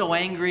is he so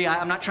angry?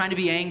 I'm not trying to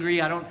be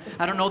angry. I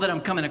don't know that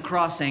I'm coming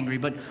across angry,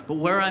 but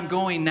where I'm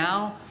going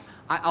now,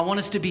 I want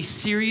us to be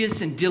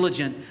serious and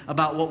diligent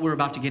about what we're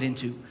about to get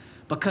into.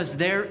 Because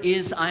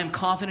I am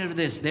confident of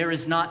this, there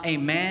is not a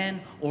man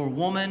or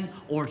woman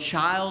or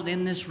child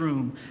in this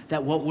room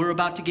that what we're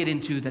about to get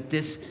into, that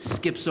this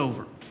skips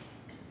over.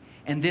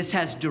 And this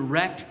has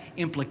direct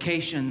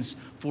implications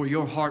for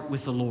your heart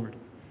with the Lord.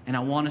 And I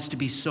want us to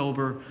be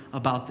sober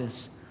about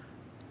this.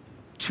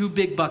 Two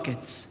big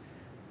buckets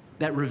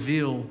that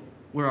reveal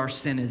where our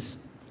sin is.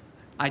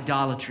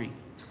 Idolatry.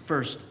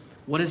 First,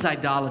 what is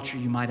idolatry,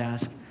 you might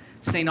ask?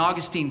 St.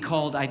 Augustine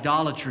called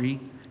idolatry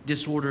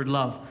disordered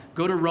love.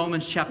 Go to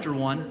Romans chapter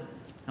 1.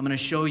 I'm going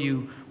to show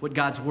you what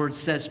God's word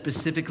says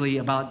specifically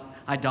about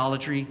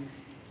idolatry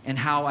and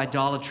how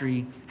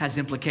idolatry has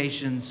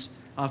implications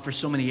for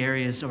so many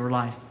areas of our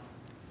life.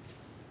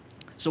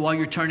 So while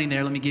you're turning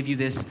there, let me give you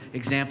this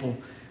example.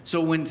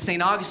 So when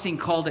St. Augustine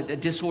called it a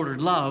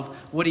disordered love,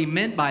 what he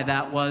meant by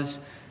that was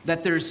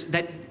that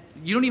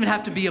you don't even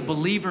have to be a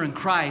believer in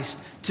Christ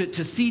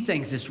to see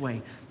things this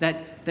way.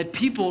 That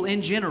people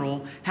in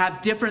general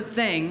have different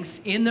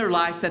things in their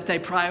life that they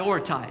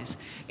prioritize.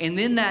 And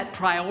in that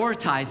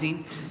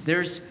prioritizing,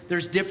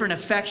 there's different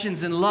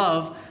affections and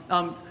love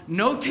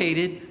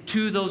notated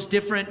to those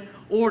different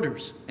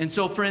orders. And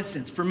so, for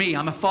instance, for me,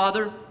 I'm a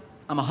father,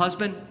 I'm a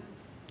husband,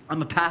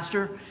 I'm a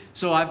pastor.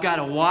 So I've got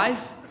a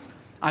wife,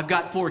 I've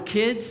got 4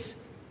 kids,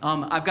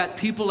 I've got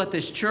people at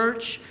this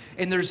church,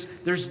 and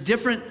there's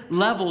different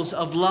levels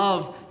of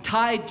love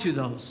tied to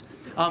those.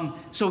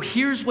 So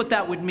here's what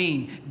that would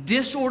mean.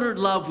 Disordered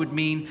love would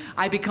mean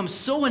I become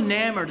so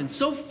enamored and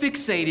so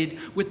fixated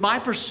with my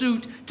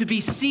pursuit to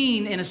be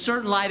seen in a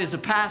certain light as a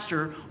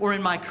pastor or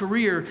in my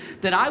career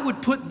that I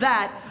would put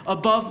that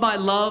above my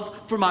love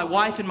for my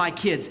wife and my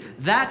kids.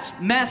 That's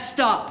messed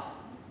up.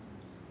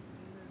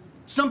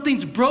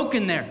 Something's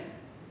broken there.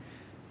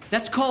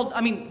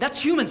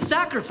 That's human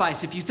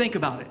sacrifice if you think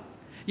about it.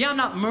 Yeah, I'm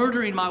not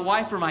murdering my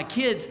wife or my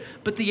kids,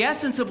 but the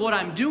essence of what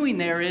I'm doing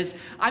there is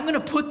I'm going to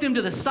put them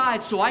to the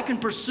side so I can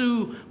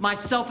pursue my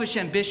selfish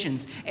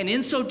ambitions. And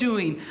in so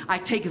doing, I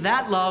take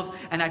that love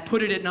and I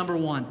put it at number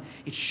 1.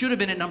 It should have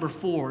been at number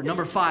 4,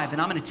 number 5,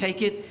 and I'm going to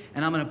take it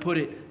and I'm going to put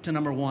it to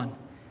number 1.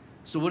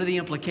 So what are the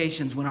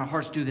implications when our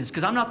hearts do this?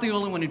 Because I'm not the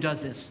only one who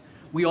does this.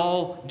 We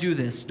all do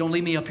this. Don't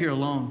leave me up here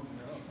alone.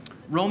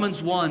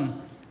 Romans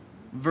 1,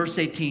 verse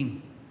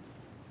 18.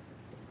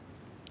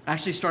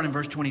 Actually, start in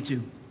verse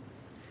 22.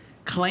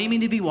 Claiming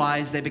to be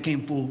wise, they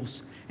became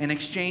fools and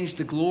exchanged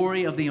the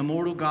glory of the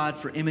immortal God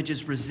for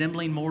images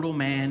resembling mortal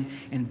man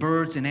and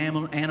birds and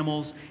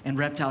animals and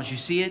reptiles. You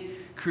see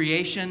it?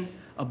 Creation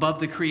above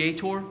the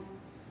Creator.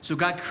 So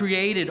God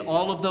created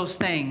all of those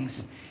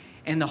things,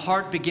 and the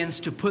heart begins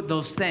to put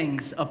those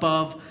things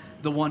above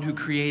the one who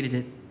created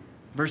it.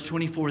 Verse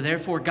 24,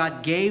 therefore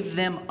God gave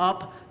them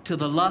up to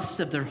the lusts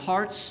of their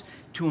hearts,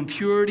 to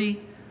impurity,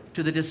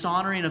 to the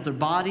dishonoring of their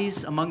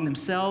bodies among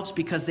themselves,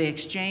 because they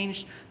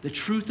exchanged the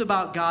truth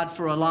about God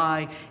for a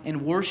lie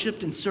and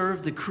worshiped and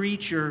served the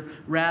creature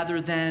rather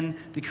than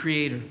the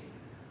Creator.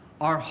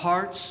 Our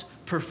hearts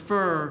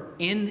prefer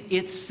in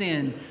its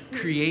sin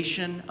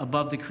creation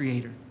above the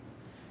Creator.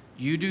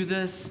 You do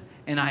this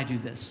and I do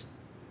this.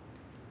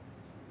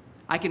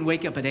 I can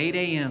wake up at 8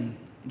 a.m.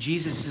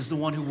 Jesus is the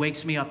one who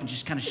wakes me up and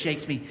just kind of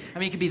shakes me.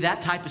 It could be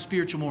that type of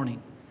spiritual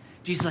morning.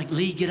 Jesus is like,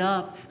 Lee, get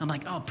up. I'm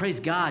like, oh, praise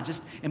God.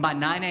 And by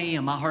 9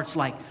 a.m., my heart's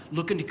like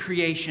looking to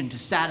creation to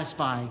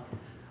satisfy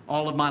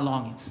all of my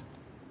longings.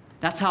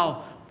 That's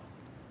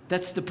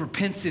the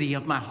propensity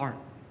of my heart,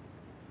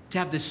 to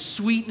have this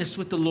sweetness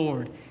with the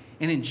Lord,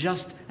 and in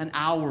just an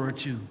hour or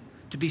two,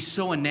 to be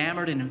so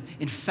enamored and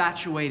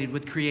infatuated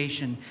with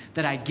creation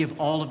that I'd give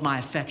all of my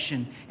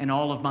affection and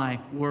all of my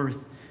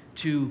worth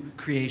to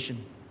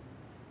creation.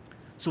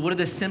 So what are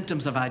the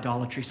symptoms of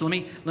idolatry? So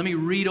let me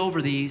read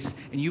over these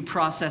and you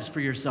process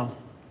for yourself.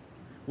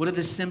 What are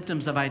the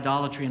symptoms of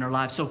idolatry in our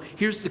lives? So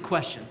here's the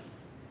question.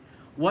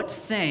 What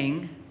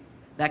thing,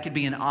 that could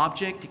be an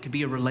object, it could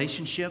be a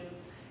relationship,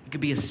 it could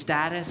be a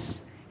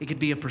status, it could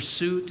be a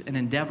pursuit, an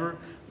endeavor.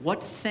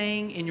 What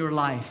thing in your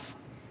life,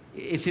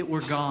 if it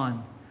were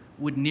gone,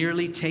 would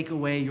nearly take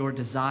away your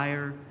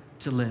desire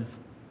to live?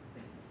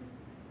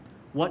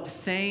 What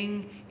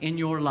thing in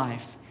your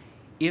life,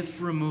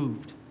 if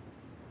removed,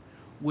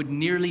 would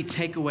nearly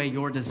take away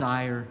your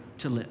desire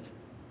to live?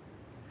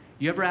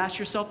 You ever ask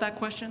yourself that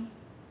question?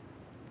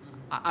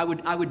 I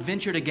would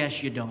venture to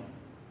guess you don't.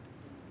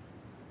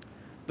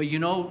 But you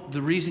know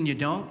the reason you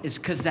don't is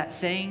because that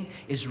thing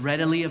is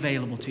readily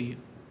available to you.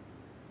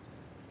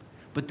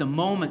 But the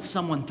moment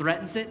someone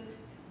threatens it,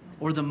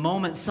 or the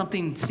moment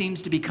something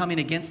seems to be coming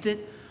against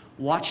it,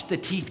 watch the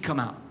teeth come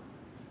out.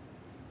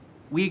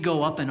 We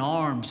go up in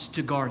arms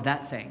to guard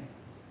that thing.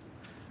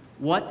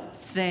 What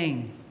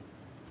thing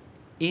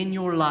in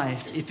your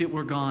life, if it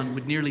were gone,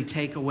 would nearly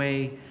take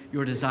away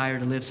your desire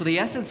to live? So the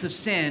essence of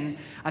sin,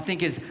 I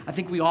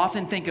think we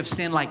often think of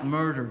sin like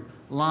murder,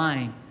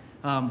 lying,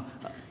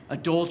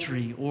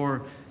 adultery,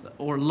 or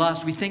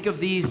lust. We think of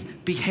these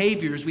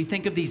behaviors, we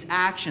think of these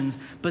actions,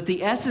 but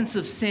the essence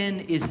of sin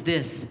is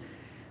this.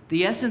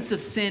 The essence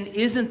of sin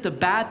isn't the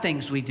bad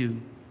things we do.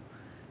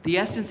 The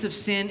essence of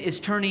sin is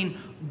turning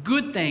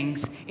good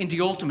things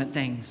into ultimate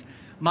things.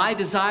 My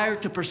desire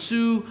to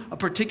pursue a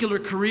particular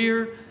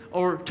career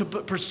or to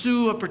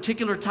pursue a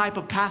particular type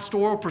of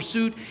pastoral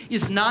pursuit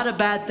is not a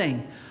bad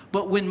thing.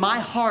 But when my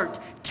heart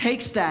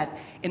takes that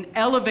and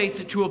elevates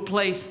it to a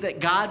place that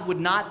God would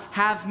not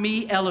have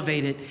me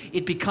elevate it,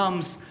 it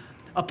becomes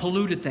a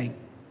polluted thing.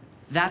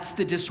 That's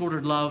the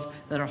disordered love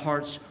that our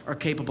hearts are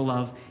capable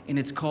of, and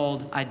it's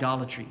called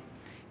idolatry.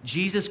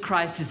 Jesus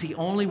Christ is the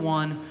only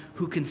one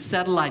who can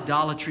settle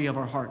idolatry of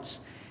our hearts.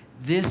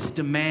 This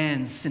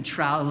demands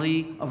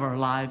centrality of our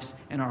lives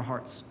and our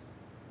hearts.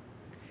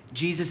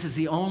 Jesus is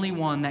the only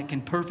one that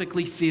can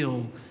perfectly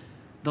fill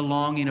the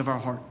longing of our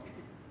heart.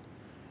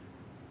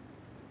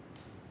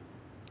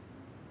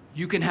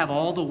 You can have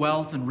all the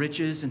wealth and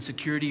riches and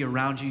security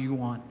around you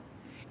want.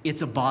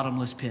 It's a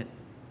bottomless pit,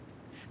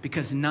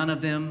 because none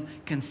of them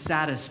can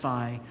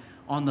satisfy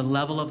on the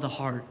level of the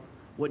heart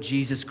what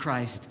Jesus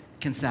Christ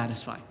can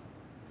satisfy.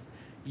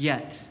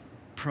 Yet,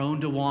 prone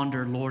to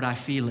wander, Lord, I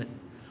feel it.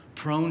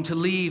 Prone to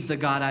leave the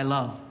God I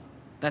love.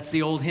 That's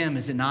the old hymn,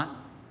 is it not?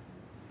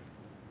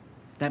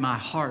 That my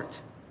heart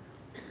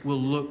will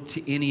look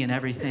to any and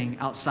everything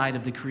outside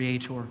of the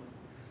Creator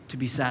to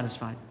be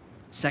satisfied.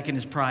 Second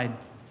is pride.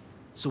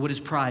 So what is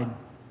pride?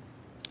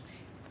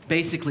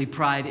 Basically,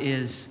 pride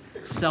is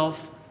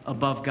self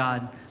above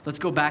God. Let's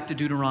go back to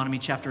Deuteronomy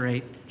chapter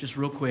 8, just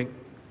real quick.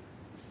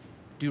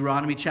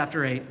 Deuteronomy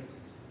chapter 8.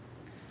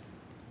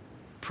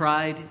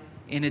 Pride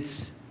in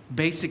its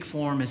basic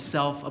form is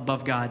self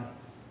above God.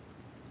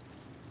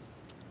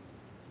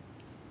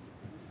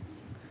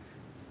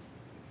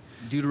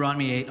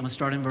 Deuteronomy 8, I'm going to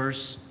start in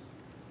verse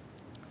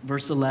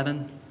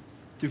 11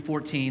 through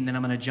 14, then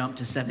I'm going to jump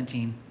to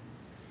 17.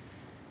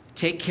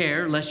 Take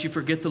care lest you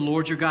forget the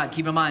Lord your God.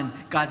 Keep in mind,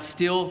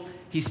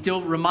 He's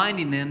still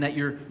reminding them that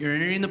you're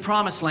entering the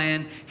promised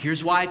land.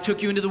 Here's why I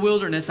took you into the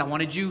wilderness. I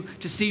wanted you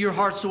to see your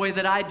hearts the way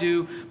that I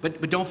do,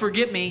 but don't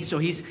forget me. So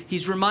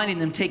he's reminding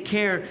them, take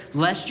care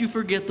lest you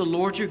forget the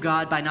Lord your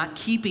God by not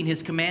keeping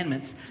his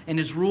commandments and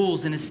his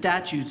rules and his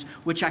statutes,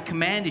 which I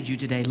commanded you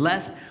today,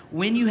 lest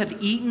when you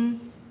have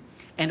eaten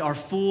and are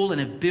full and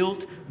have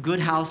built good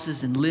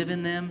houses and live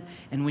in them,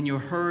 and when your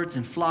herds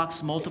and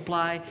flocks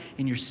multiply,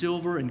 and your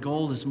silver and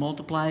gold is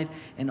multiplied,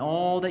 and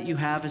all that you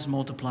have is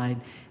multiplied,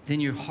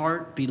 then your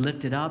heart be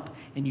lifted up,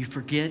 and you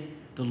forget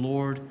the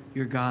Lord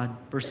your God.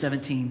 Verse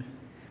 17,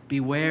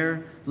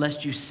 beware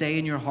lest you say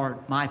in your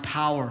heart, my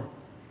power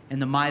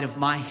and the might of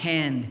my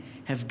hand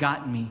have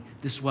gotten me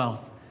this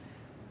wealth.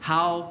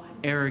 How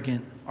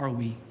arrogant are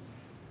we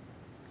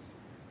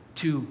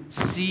to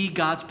see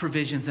God's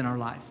provisions in our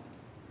life,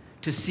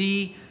 to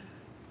see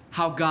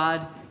how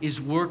God is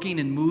working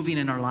and moving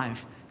in our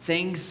life.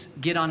 Things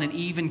get on an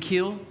even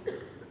keel.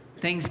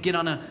 Things get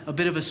on a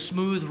bit of a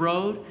smooth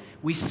road.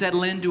 We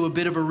settle into a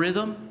bit of a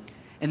rhythm.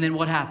 And then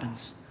what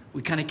happens?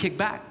 We kind of kick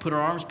back, put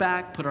our arms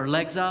back, put our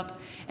legs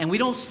up. And we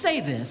don't say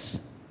this,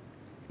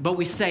 but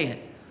we say it.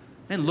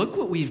 Man, look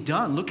what we've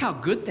done. Look how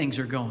good things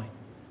are going.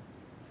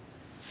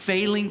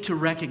 Failing to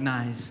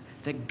recognize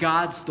that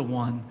God's the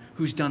one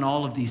who's done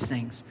all of these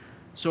things.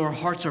 So our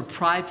hearts are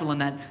prideful in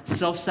that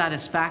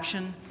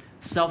self-satisfaction,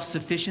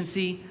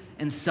 self-sufficiency,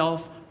 and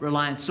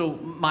self-reliance. So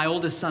my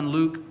oldest son,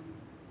 Luke,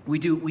 we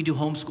do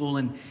homeschool,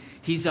 and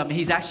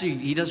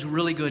he does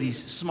really good.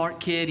 He's a smart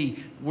kid.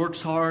 He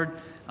works hard,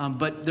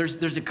 but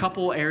there's a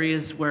couple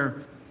areas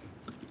where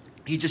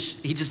he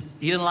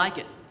didn't like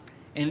it,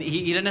 and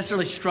he didn't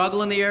necessarily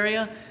struggle in the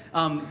area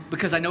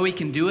because I know he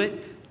can do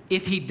it.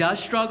 If he does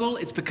struggle,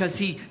 it's because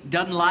he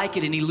doesn't like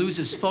it and he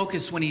loses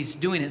focus when he's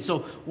doing it.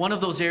 So one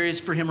of those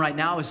areas for him right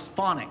now is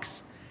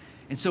phonics.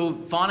 And so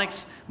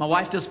phonics, my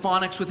wife does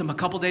phonics with him a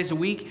couple days a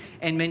week,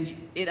 and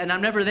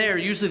I'm never there.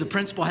 Usually the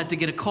principal has to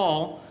get a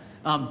call,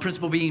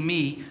 principal being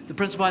me. The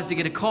principal has to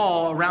get a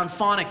call around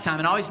phonics time,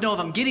 and I always know if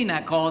I'm getting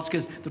that call, it's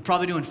because they're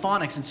probably doing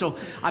phonics. And so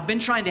I've been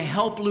trying to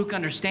help Luke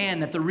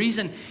understand that the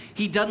reason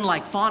he doesn't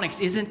like phonics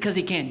isn't because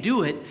he can't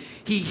do it.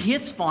 He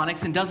hits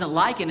phonics and doesn't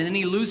like it, and then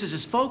he loses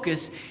his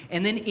focus,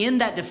 and then in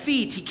that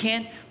defeat, he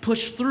can't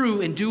push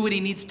through and do what he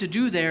needs to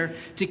do there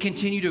to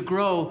continue to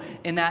grow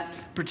in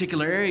that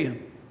particular area.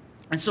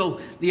 And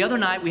so the other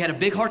night, we had a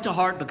big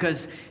heart-to-heart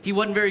because he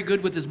wasn't very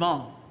good with his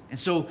mom. And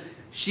so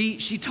she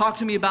talked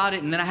to me about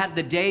it, and then I had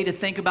the day to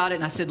think about it,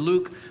 and I said,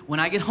 Luke, when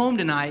I get home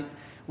tonight,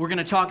 we're going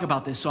to talk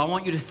about this. So I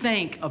want you to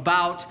think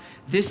about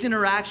this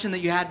interaction that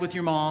you had with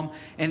your mom,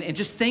 and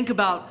just think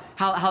about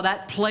how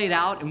that played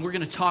out, and we're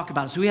going to talk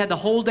about it. So we had the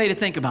whole day to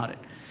think about it.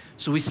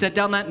 So we sat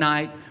down that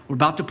night. We're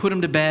about to put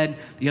him to bed.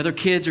 The other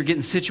kids are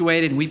getting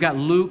situated, and we've got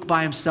Luke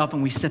by himself,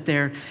 and we sit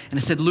there, and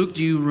I said, Luke,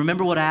 do you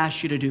remember what I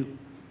asked you to do?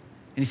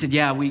 And he said,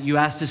 yeah, you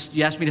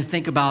asked me to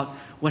think about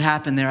what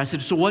happened there. I said,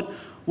 so what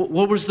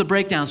was the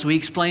breakdown? So he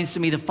explains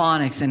to me the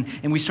phonics,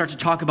 and we start to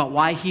talk about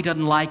why he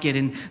doesn't like it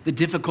and the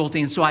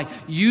difficulty. And so I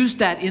used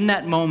that in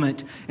that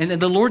moment, and then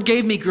the Lord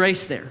gave me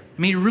grace there.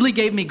 I mean, he really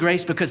gave me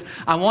grace because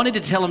I wanted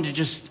to tell him to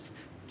just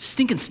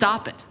stink and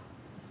stop it.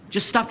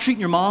 Just stop treating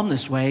your mom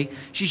this way.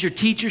 She's your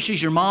teacher,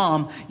 she's your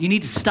mom. You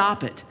need to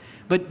stop it.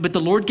 But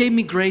the Lord gave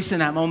me grace in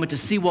that moment to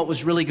see what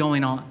was really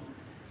going on.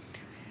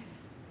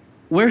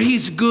 Where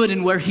he's good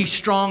and where he's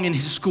strong in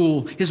his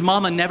school, his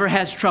mama never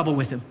has trouble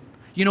with him.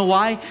 You know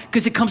why?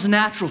 Because it comes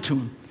natural to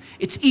him.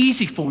 It's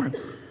easy for him.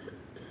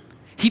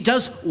 He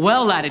does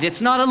well at it.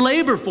 It's not a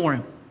labor for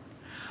him.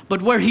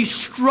 But where he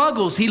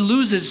struggles, he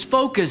loses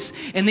focus,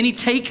 and then he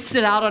takes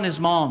it out on his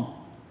mom.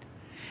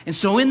 And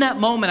so in that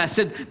moment, I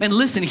said, man,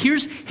 listen,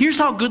 here's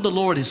how good the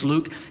Lord is,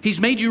 Luke.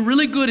 He's made you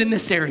really good in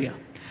this area.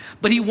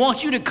 But he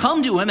wants you to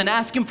come to him and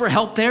ask him for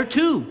help there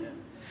too.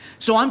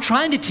 So I'm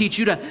trying to teach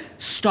you to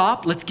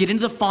stop. Let's get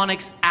into the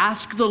phonics.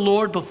 Ask the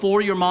Lord before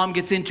your mom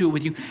gets into it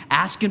with you.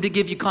 Ask him to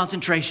give you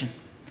concentration.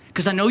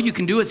 Because I know you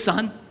can do it,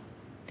 son.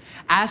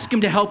 Ask him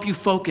to help you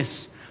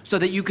focus so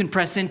that you can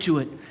press into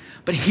it.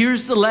 But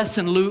here's the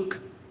lesson, Luke.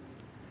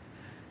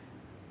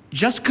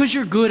 Just because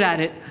you're good at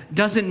it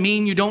doesn't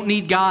mean you don't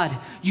need God.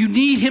 You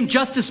need him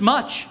just as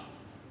much.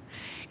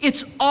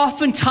 It's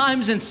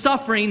oftentimes in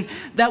suffering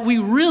that we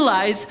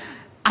realize,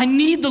 I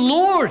need the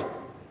Lord.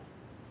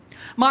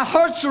 My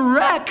heart's a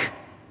wreck.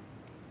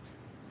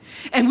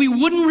 And we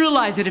wouldn't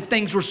realize it if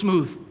things were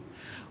smooth.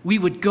 We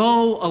would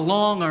go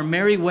along our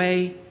merry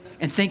way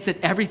and think that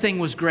everything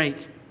was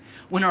great.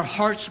 When our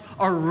hearts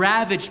are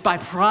ravaged by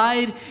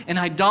pride and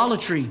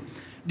idolatry,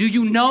 do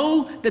you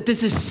know that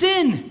this is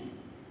sin?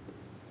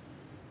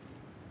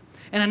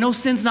 And I know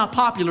sin's not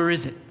popular,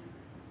 is it?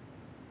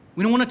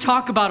 We don't want to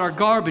talk about our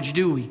garbage,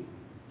 do we?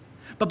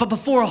 But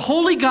before a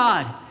holy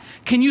God,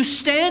 can you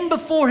stand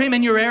before him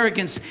in your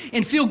arrogance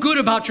and feel good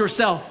about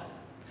yourself?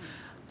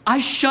 I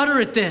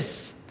shudder at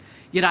this,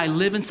 yet I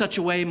live in such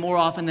a way more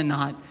often than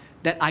not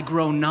that I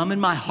grow numb in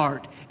my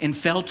heart and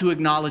fail to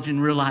acknowledge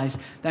and realize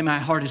that my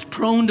heart is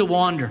prone to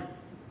wander,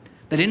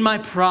 that in my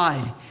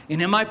pride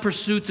and in my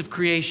pursuits of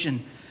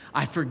creation,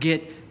 I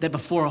forget that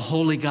before a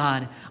holy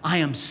God, I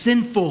am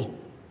sinful.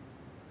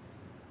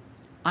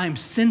 I am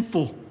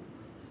sinful.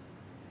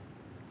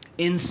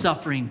 In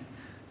suffering,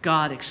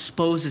 God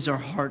exposes our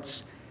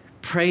hearts.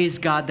 Praise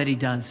God that he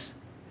does.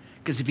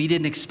 Because if he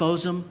didn't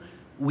expose them,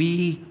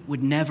 we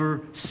would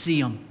never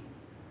see them.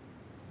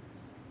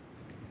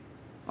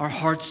 Our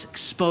hearts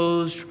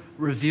exposed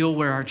reveal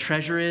where our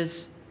treasure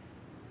is.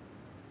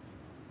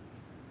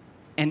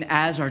 And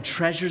as our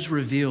treasure's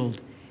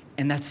revealed,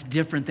 and that's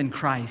different than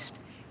Christ,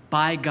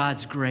 by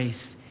God's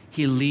grace,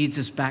 he leads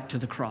us back to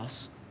the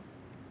cross,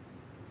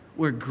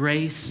 where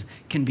grace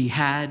can be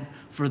had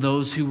for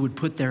those who would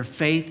put their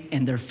faith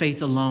and their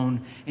faith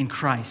alone in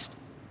Christ.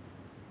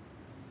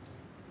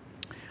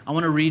 I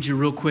want to read you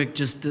real quick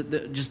just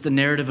the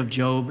narrative of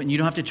Job, and you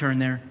don't have to turn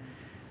there.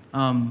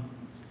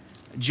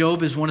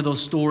 Job is one of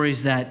those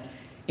stories that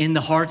in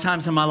the hard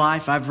times of my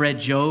life, I've read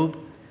Job,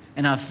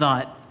 and I've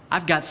thought,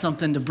 I've got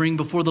something to bring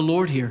before the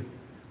Lord here.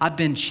 I've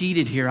been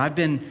cheated here. I've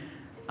been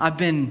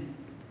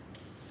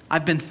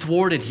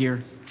thwarted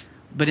here.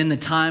 But in the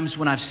times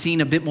when I've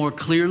seen a bit more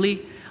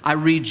clearly, I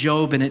read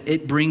Job, and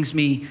it brings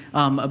me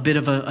a bit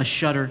of a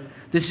shudder.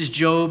 This is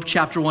Job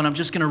chapter 1. I'm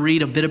just going to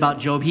read a bit about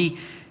Job.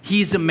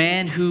 He's a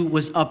man who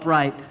was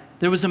upright.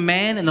 There was a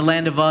man in the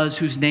land of Uz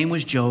whose name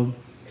was Job,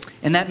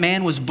 and that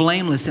man was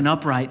blameless and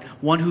upright,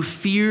 one who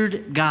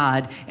feared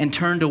God and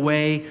turned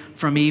away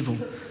from evil.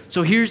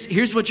 So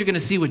here's what you're going to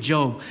see with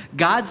Job.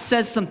 God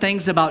says some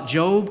things about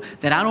Job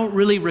that I don't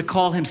really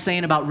recall him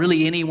saying about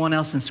really anyone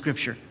else in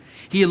Scripture.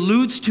 He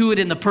alludes to it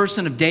in the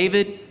person of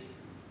David.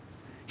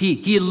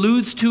 He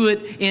alludes to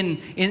it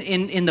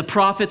in the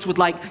prophets with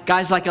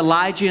guys like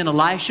Elijah and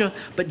Elisha.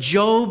 But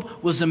Job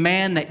was a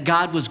man that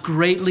God was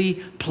greatly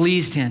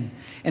pleased in.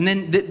 And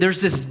then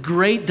there's this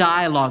great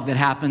dialogue that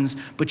happens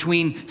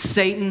between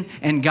Satan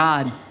and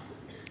God.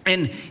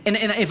 And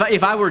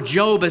if I were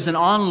Job as an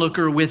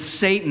onlooker with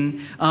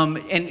Satan,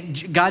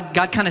 and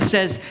God kind of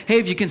says, hey,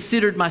 have you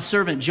considered my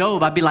servant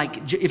Job? I'd be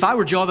like, if I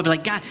were Job, I'd be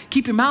like, God,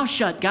 keep your mouth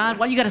shut, God.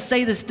 Why do you got to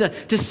say this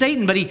to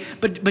Satan?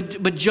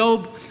 But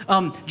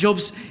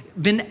Job's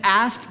been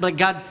asked, but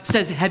God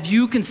says, have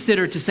you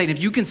considered to Satan?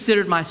 Have you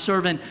considered my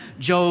servant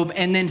Job?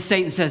 And then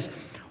Satan says,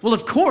 well,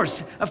 of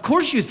course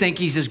you think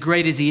he's as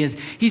great as he is.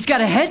 He's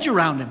got a hedge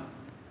around him.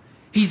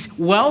 He's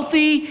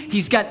wealthy.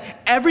 He's got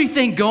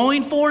everything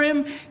going for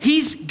him.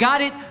 He's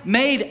got it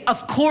made.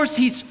 Of course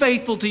he's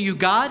faithful to you,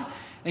 God.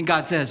 And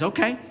God says,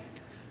 okay,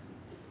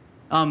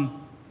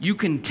 you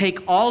can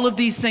take all of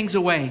these things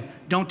away.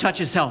 Don't touch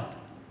his health.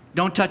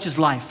 Don't touch his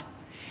life.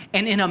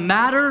 And in a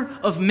matter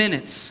of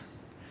minutes,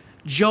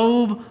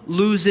 Job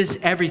loses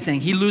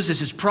everything. He loses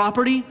his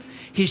property.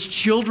 His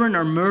children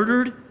are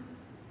murdered.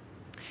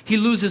 He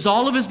loses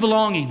all of his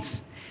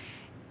belongings.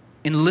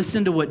 And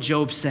listen to what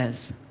Job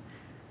says.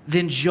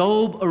 Then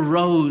Job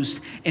arose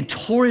and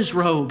tore his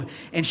robe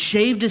and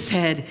shaved his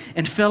head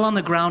and fell on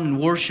the ground and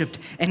worshiped.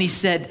 And he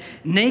said,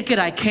 naked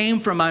I came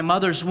from my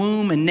mother's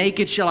womb, and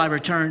naked shall I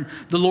return.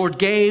 The Lord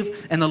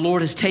gave, and the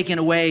Lord has taken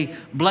away.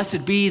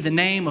 Blessed be the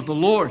name of the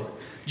Lord.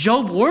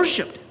 Job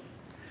worshiped.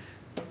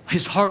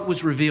 His heart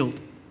was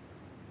revealed.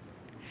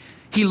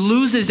 He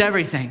loses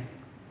everything.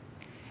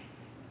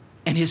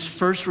 And his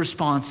first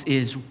response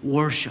is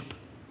worship.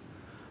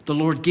 The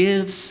Lord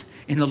gives,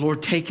 and the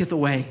Lord taketh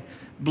away.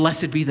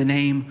 Blessed be the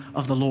name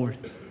of the Lord.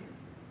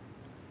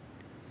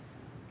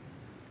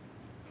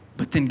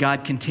 But then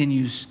God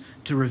continues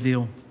to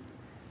reveal.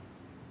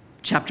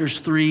 Chapters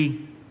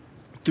 3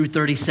 through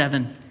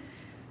 37,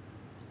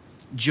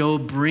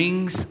 Job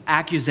brings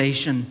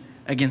accusation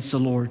against the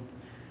Lord.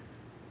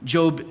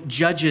 Job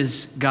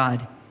judges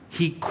God.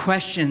 He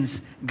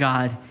questions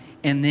God.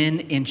 And then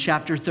in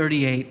chapter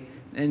 38,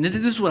 and this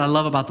is what I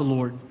love about the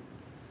Lord.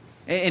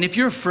 And if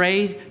you're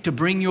afraid to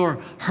bring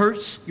your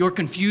hurts, your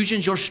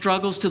confusions, your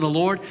struggles to the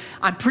Lord,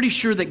 I'm pretty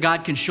sure that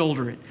God can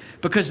shoulder it.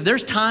 Because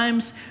there's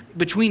times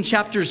between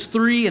chapters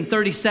 3 and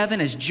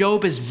 37 as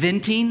Job is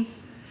venting,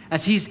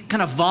 as he's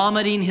kind of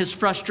vomiting his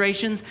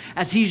frustrations,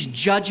 as he's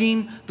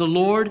judging the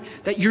Lord,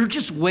 that you're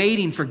just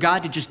waiting for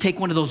God to just take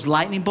one of those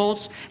lightning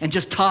bolts and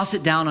just toss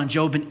it down on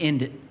Job and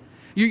end it.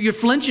 You're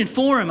flinching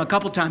for him a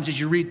couple times as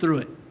you read through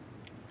it.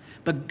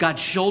 But God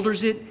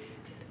shoulders it.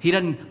 He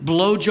doesn't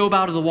blow Job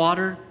out of the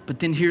water, but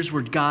then here's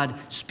where God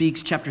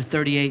speaks, chapter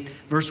 38,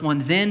 verse 1.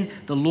 Then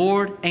the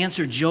Lord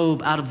answered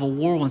Job out of a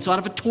whirlwind, so out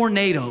of a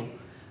tornado.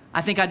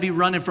 I think I'd be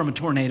running from a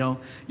tornado.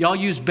 Y'all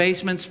use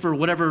basements for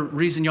whatever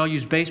reason y'all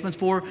use basements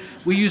for.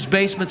 We use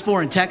basements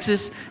for in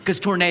Texas because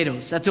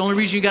tornadoes. That's the only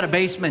reason you got a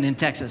basement in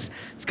Texas.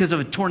 It's because of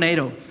a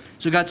tornado.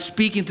 So God's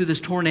speaking through this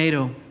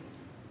tornado,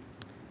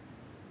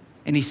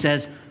 and he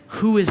says,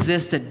 who is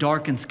this that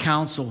darkens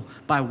counsel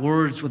by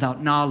words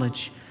without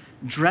knowledge?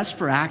 Dress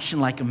for action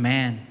like a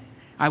man.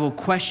 I will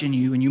question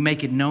you, and you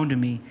make it known to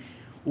me.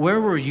 Where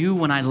were you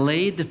when I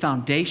laid the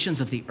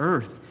foundations of the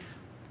earth?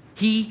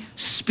 He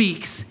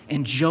speaks,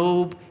 and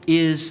Job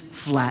is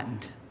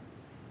flattened.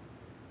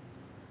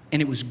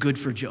 And it was good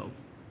for Job.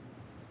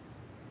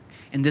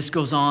 And this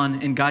goes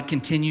on, and God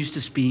continues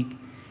to speak.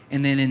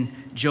 And then in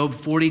Job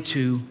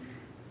 42,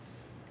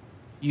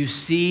 you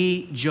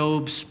see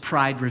Job's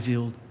pride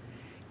revealed.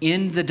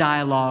 In the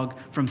dialogue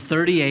from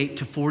 38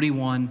 to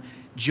 41,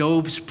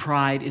 Job's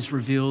pride is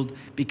revealed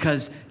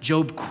because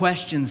Job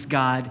questions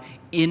God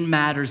in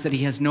matters that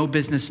he has no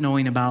business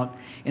knowing about.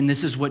 And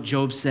this is what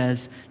Job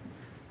says.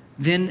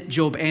 Then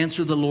Job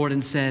answered the Lord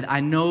and said, I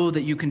know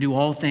that you can do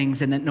all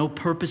things and that no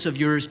purpose of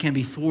yours can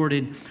be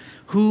thwarted.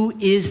 Who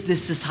is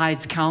this that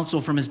hides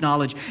counsel from his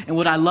knowledge? And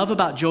what I love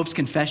about Job's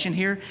confession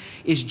here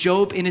is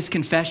Job in his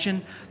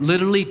confession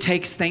literally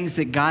takes things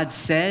that God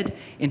said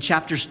in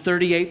chapters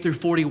 38 through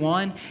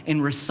 41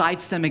 and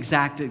recites them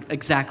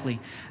exactly.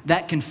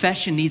 That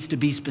confession needs to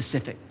be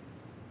specific.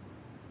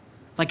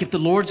 Like if the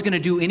Lord's going to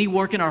do any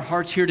work in our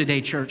hearts here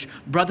today, church,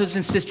 brothers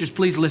and sisters,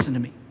 please listen to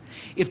me.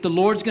 If the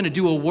Lord's going to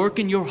do a work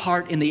in your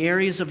heart, in the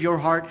areas of your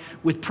heart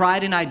with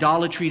pride and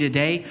idolatry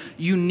today,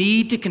 you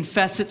need to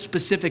confess it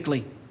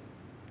specifically.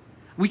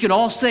 We could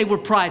all say we're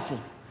prideful.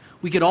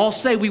 We could all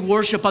say we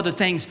worship other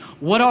things.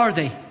 What are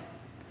they?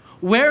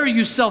 Where are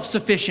you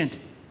self-sufficient?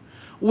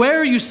 Where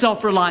are you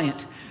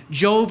self-reliant?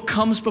 Job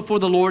comes before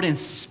the Lord and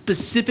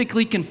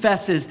specifically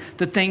confesses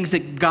the things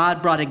that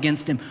God brought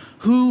against him.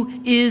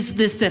 Who is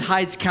this that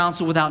hides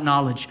counsel without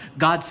knowledge?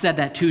 God said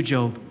that to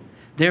Job.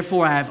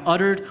 Therefore, I have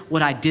uttered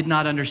what I did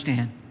not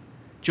understand.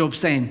 Job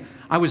saying,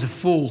 I was a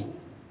fool.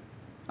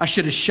 I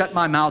should have shut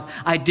my mouth.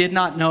 I did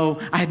not know.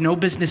 I had no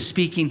business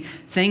speaking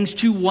things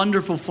too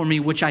wonderful for me,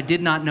 which I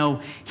did not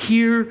know.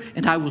 Hear,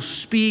 and I will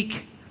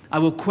speak. I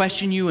will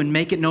question you and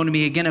make it known to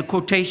me. Again, a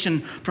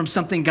quotation from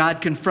something God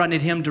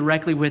confronted him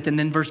directly with. And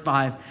then verse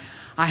 5,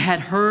 I had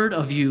heard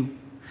of you.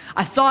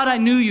 I thought I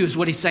knew you is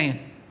what he's saying.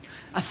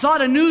 I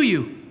thought I knew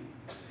you.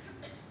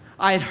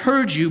 I had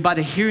heard you by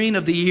the hearing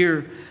of the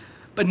ear,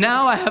 but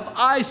now I have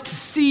eyes to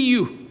see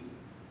you.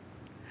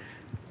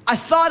 I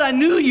thought I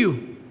knew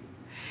you.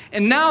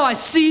 And now I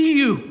see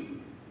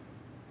you.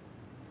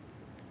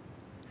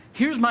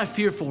 Here's my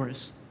fear for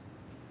us.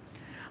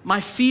 My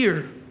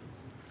fear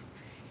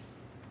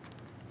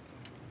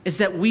is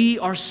that we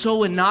are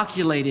so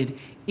inoculated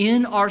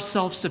in our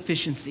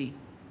self-sufficiency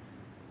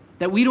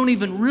that we don't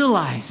even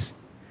realize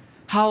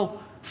how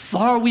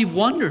far we've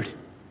wandered,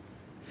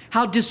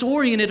 how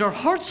disoriented our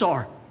hearts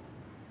are.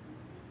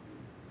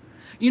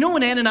 You know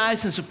when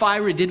Ananias and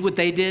Sapphira did what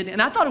they did,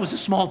 and I thought it was a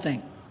small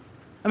thing.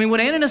 I mean,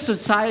 when Ananias and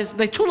Sapphira,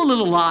 they told a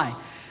little lie.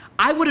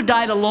 I would have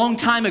died a long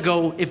time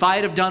ago if I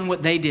had have done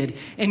what they did.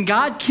 And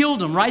God killed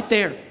them right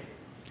there.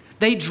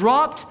 They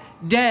dropped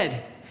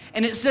dead.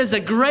 And it says a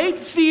great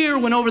fear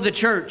went over the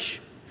church.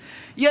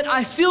 Yet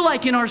I feel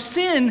like in our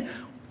sin,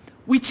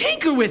 we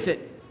tinker with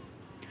it.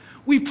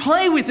 We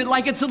play with it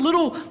like it's a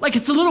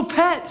little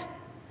pet.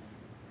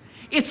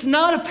 It's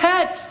not a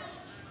pet.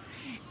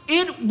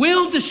 It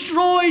will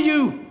destroy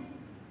you.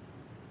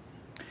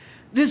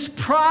 This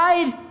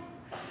pride,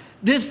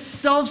 this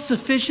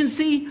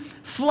self-sufficiency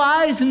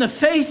flies in the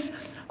face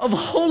of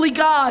holy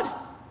God.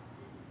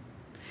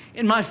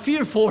 And my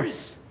fear for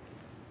us,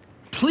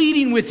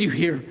 pleading with you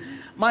here,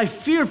 my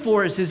fear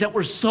for us is that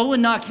we're so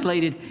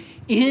inoculated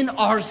in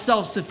our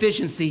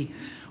self-sufficiency.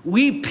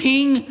 We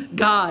ping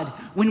God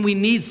when we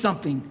need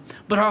something,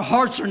 but our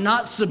hearts are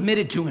not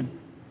submitted to Him.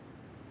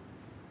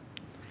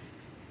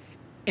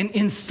 And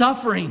in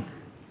suffering,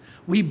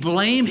 we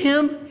blame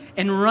Him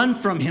and run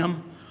from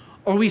Him,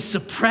 or we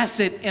suppress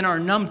it and are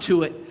numb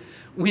to it.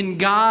 When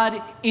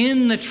God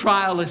in the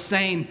trial is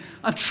saying,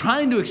 I'm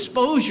trying to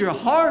expose your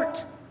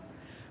heart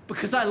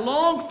because I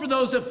long for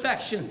those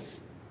affections.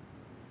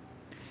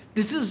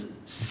 This is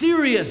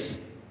serious.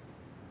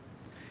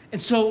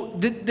 And so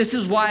this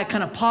is why I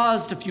kind of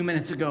paused a few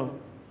minutes ago,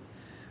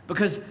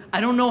 because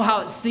I don't know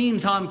how it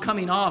seems, how I'm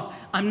coming off.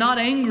 I'm not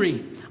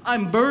angry.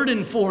 I'm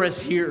burdened for us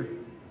here.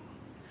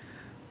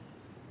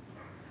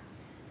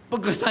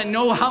 because I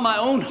know how my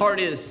own heart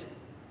is.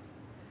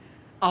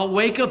 I'll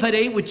wake up at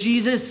 8 with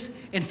Jesus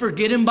and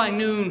forget him by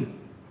noon.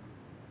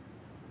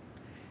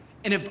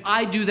 And if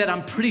I do that,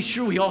 I'm pretty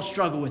sure we all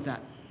struggle with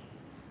that.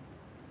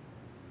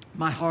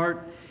 My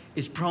heart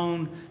is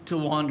prone to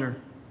wander.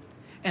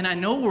 And I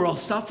know we're all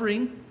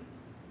suffering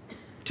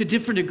to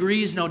different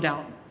degrees, no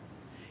doubt.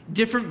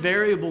 Different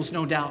variables,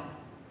 no doubt.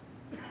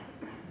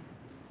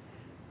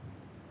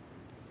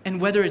 And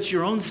whether it's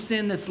your own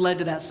sin that's led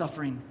to that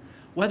suffering,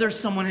 whether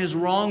someone has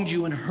wronged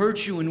you and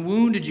hurt you and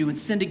wounded you and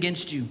sinned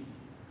against you,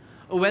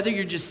 or whether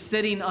you're just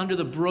sitting under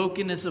the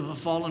brokenness of a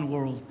fallen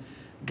world,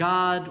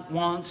 God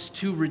wants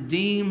to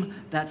redeem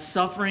that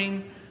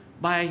suffering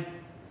by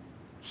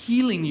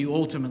healing you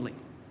ultimately,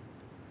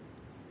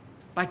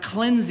 by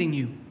cleansing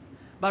you,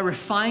 by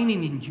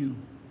refining you,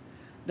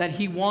 that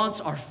he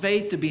wants our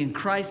faith to be in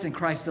Christ and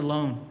Christ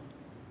alone.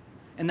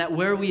 And that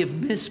where we have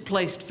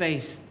misplaced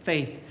faith,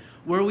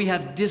 where we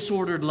have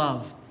disordered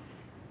love,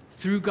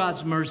 through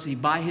God's mercy,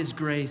 by his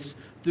grace,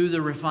 through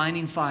the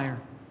refining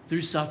fire,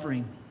 through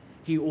suffering,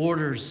 he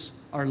orders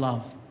our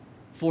love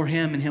for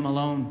him and him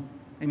alone.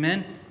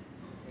 Amen?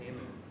 Amen.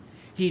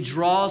 He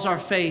draws our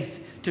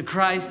faith to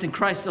Christ and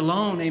Christ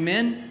alone.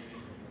 Amen?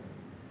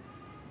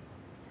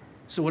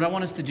 So what I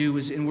want us to do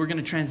is, and we're going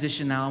to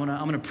transition now, I'm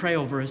going to pray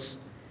over us.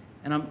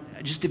 And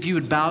just if you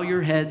would bow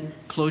your head,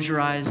 close your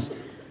eyes.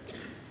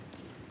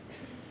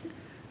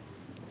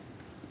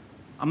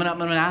 I'm going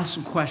to ask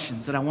some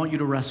questions that I want you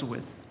to wrestle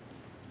with.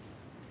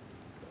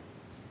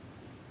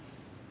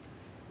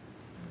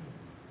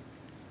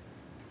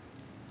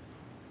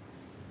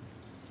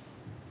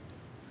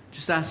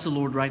 Just ask the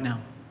Lord right now.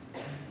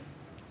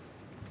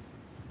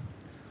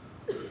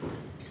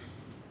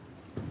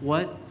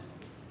 What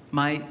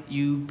might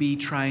you be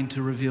trying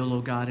to reveal,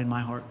 oh God, in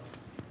my heart?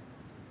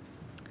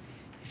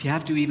 If you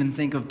have to even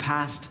think of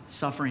past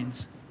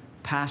sufferings,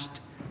 past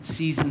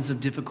seasons of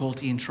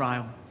difficulty and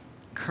trial,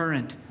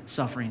 current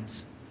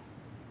sufferings.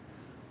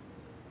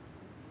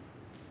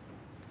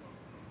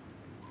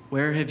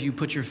 Where have you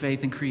put your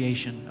faith in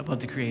creation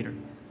above the Creator?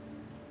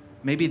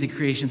 Maybe the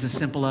creation's as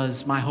simple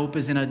as, my hope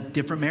is in a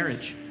different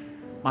marriage.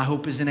 My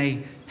hope is in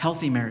a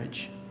healthy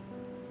marriage.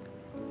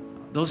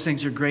 Those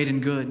things are great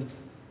and good,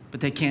 but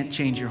they can't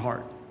change your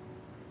heart.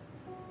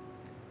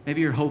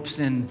 Maybe your hope's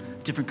in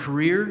a different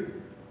career.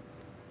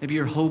 Maybe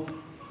your hope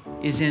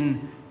is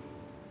in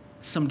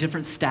some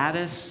different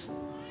status,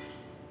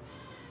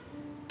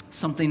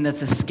 something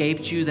that's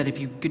escaped you, that if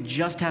you could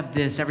just have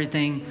this,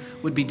 everything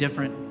would be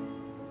different.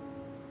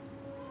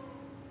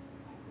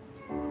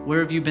 Where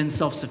have you been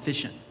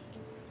self-sufficient?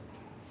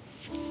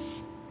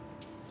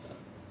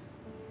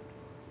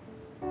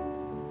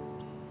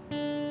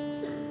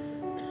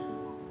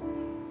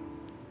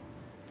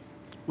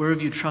 Where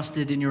have you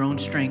trusted in your own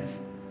strength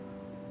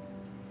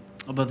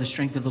above the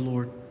strength of the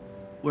Lord?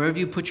 Where have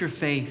you put your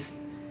faith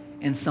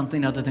in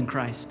something other than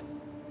Christ?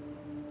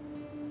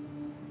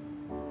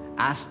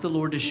 Ask the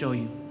Lord to show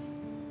you.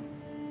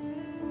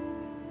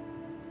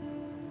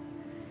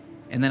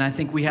 And then I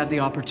think we have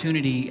the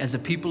opportunity as a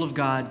people of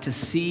God to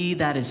see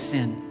that as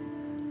sin.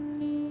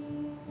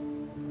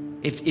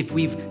 If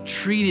we've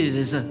treated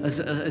it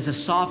as a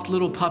soft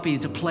little puppy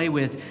to play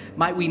with,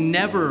 might we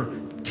never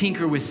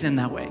tinker with sin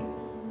that way?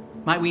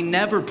 Might we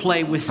never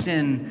play with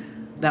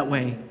sin that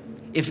way?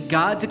 If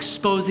God's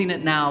exposing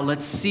it now,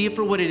 let's see it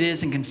for what it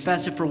is and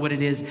confess it for what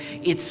it is.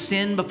 It's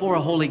sin before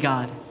a holy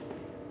God.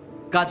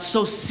 God's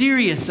so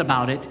serious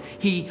about it,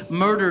 he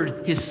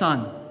murdered his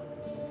son.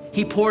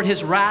 He poured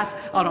his wrath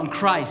out on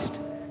Christ.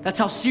 That's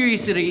how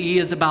serious he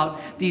is about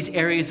these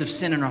areas of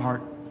sin in our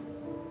heart.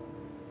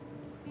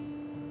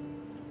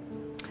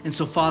 And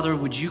so, Father,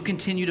 would you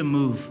continue to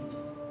move?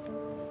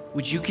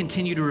 Would you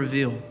continue to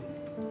reveal?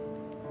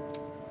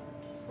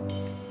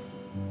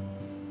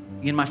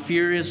 Again, my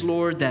fear is,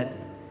 Lord, that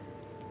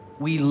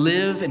we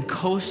live and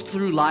coast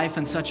through life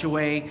in such a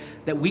way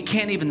that we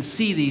can't even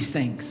see these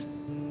things.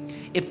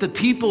 If the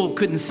people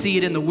couldn't see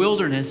it in the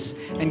wilderness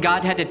and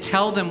God had to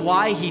tell them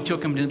why he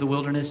took them into the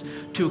wilderness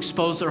to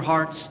expose their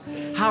hearts,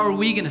 how are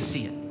we going to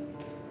see it?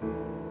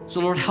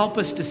 So Lord, help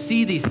us to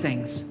see these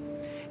things.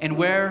 And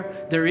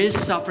where there is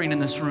suffering in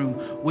this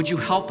room, would you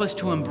help us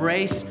to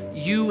embrace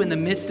you in the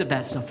midst of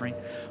that suffering?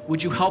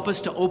 Would you help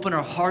us to open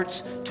our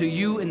hearts to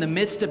you in the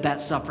midst of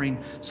that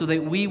suffering so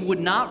that we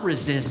would not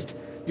resist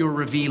your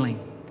revealing,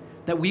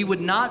 that we would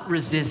not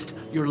resist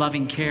your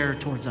loving care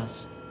towards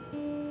us.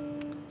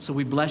 So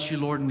we bless you,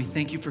 Lord, and we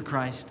thank you for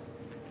Christ.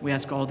 We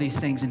ask all these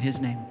things in his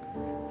name.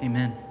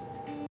 Amen.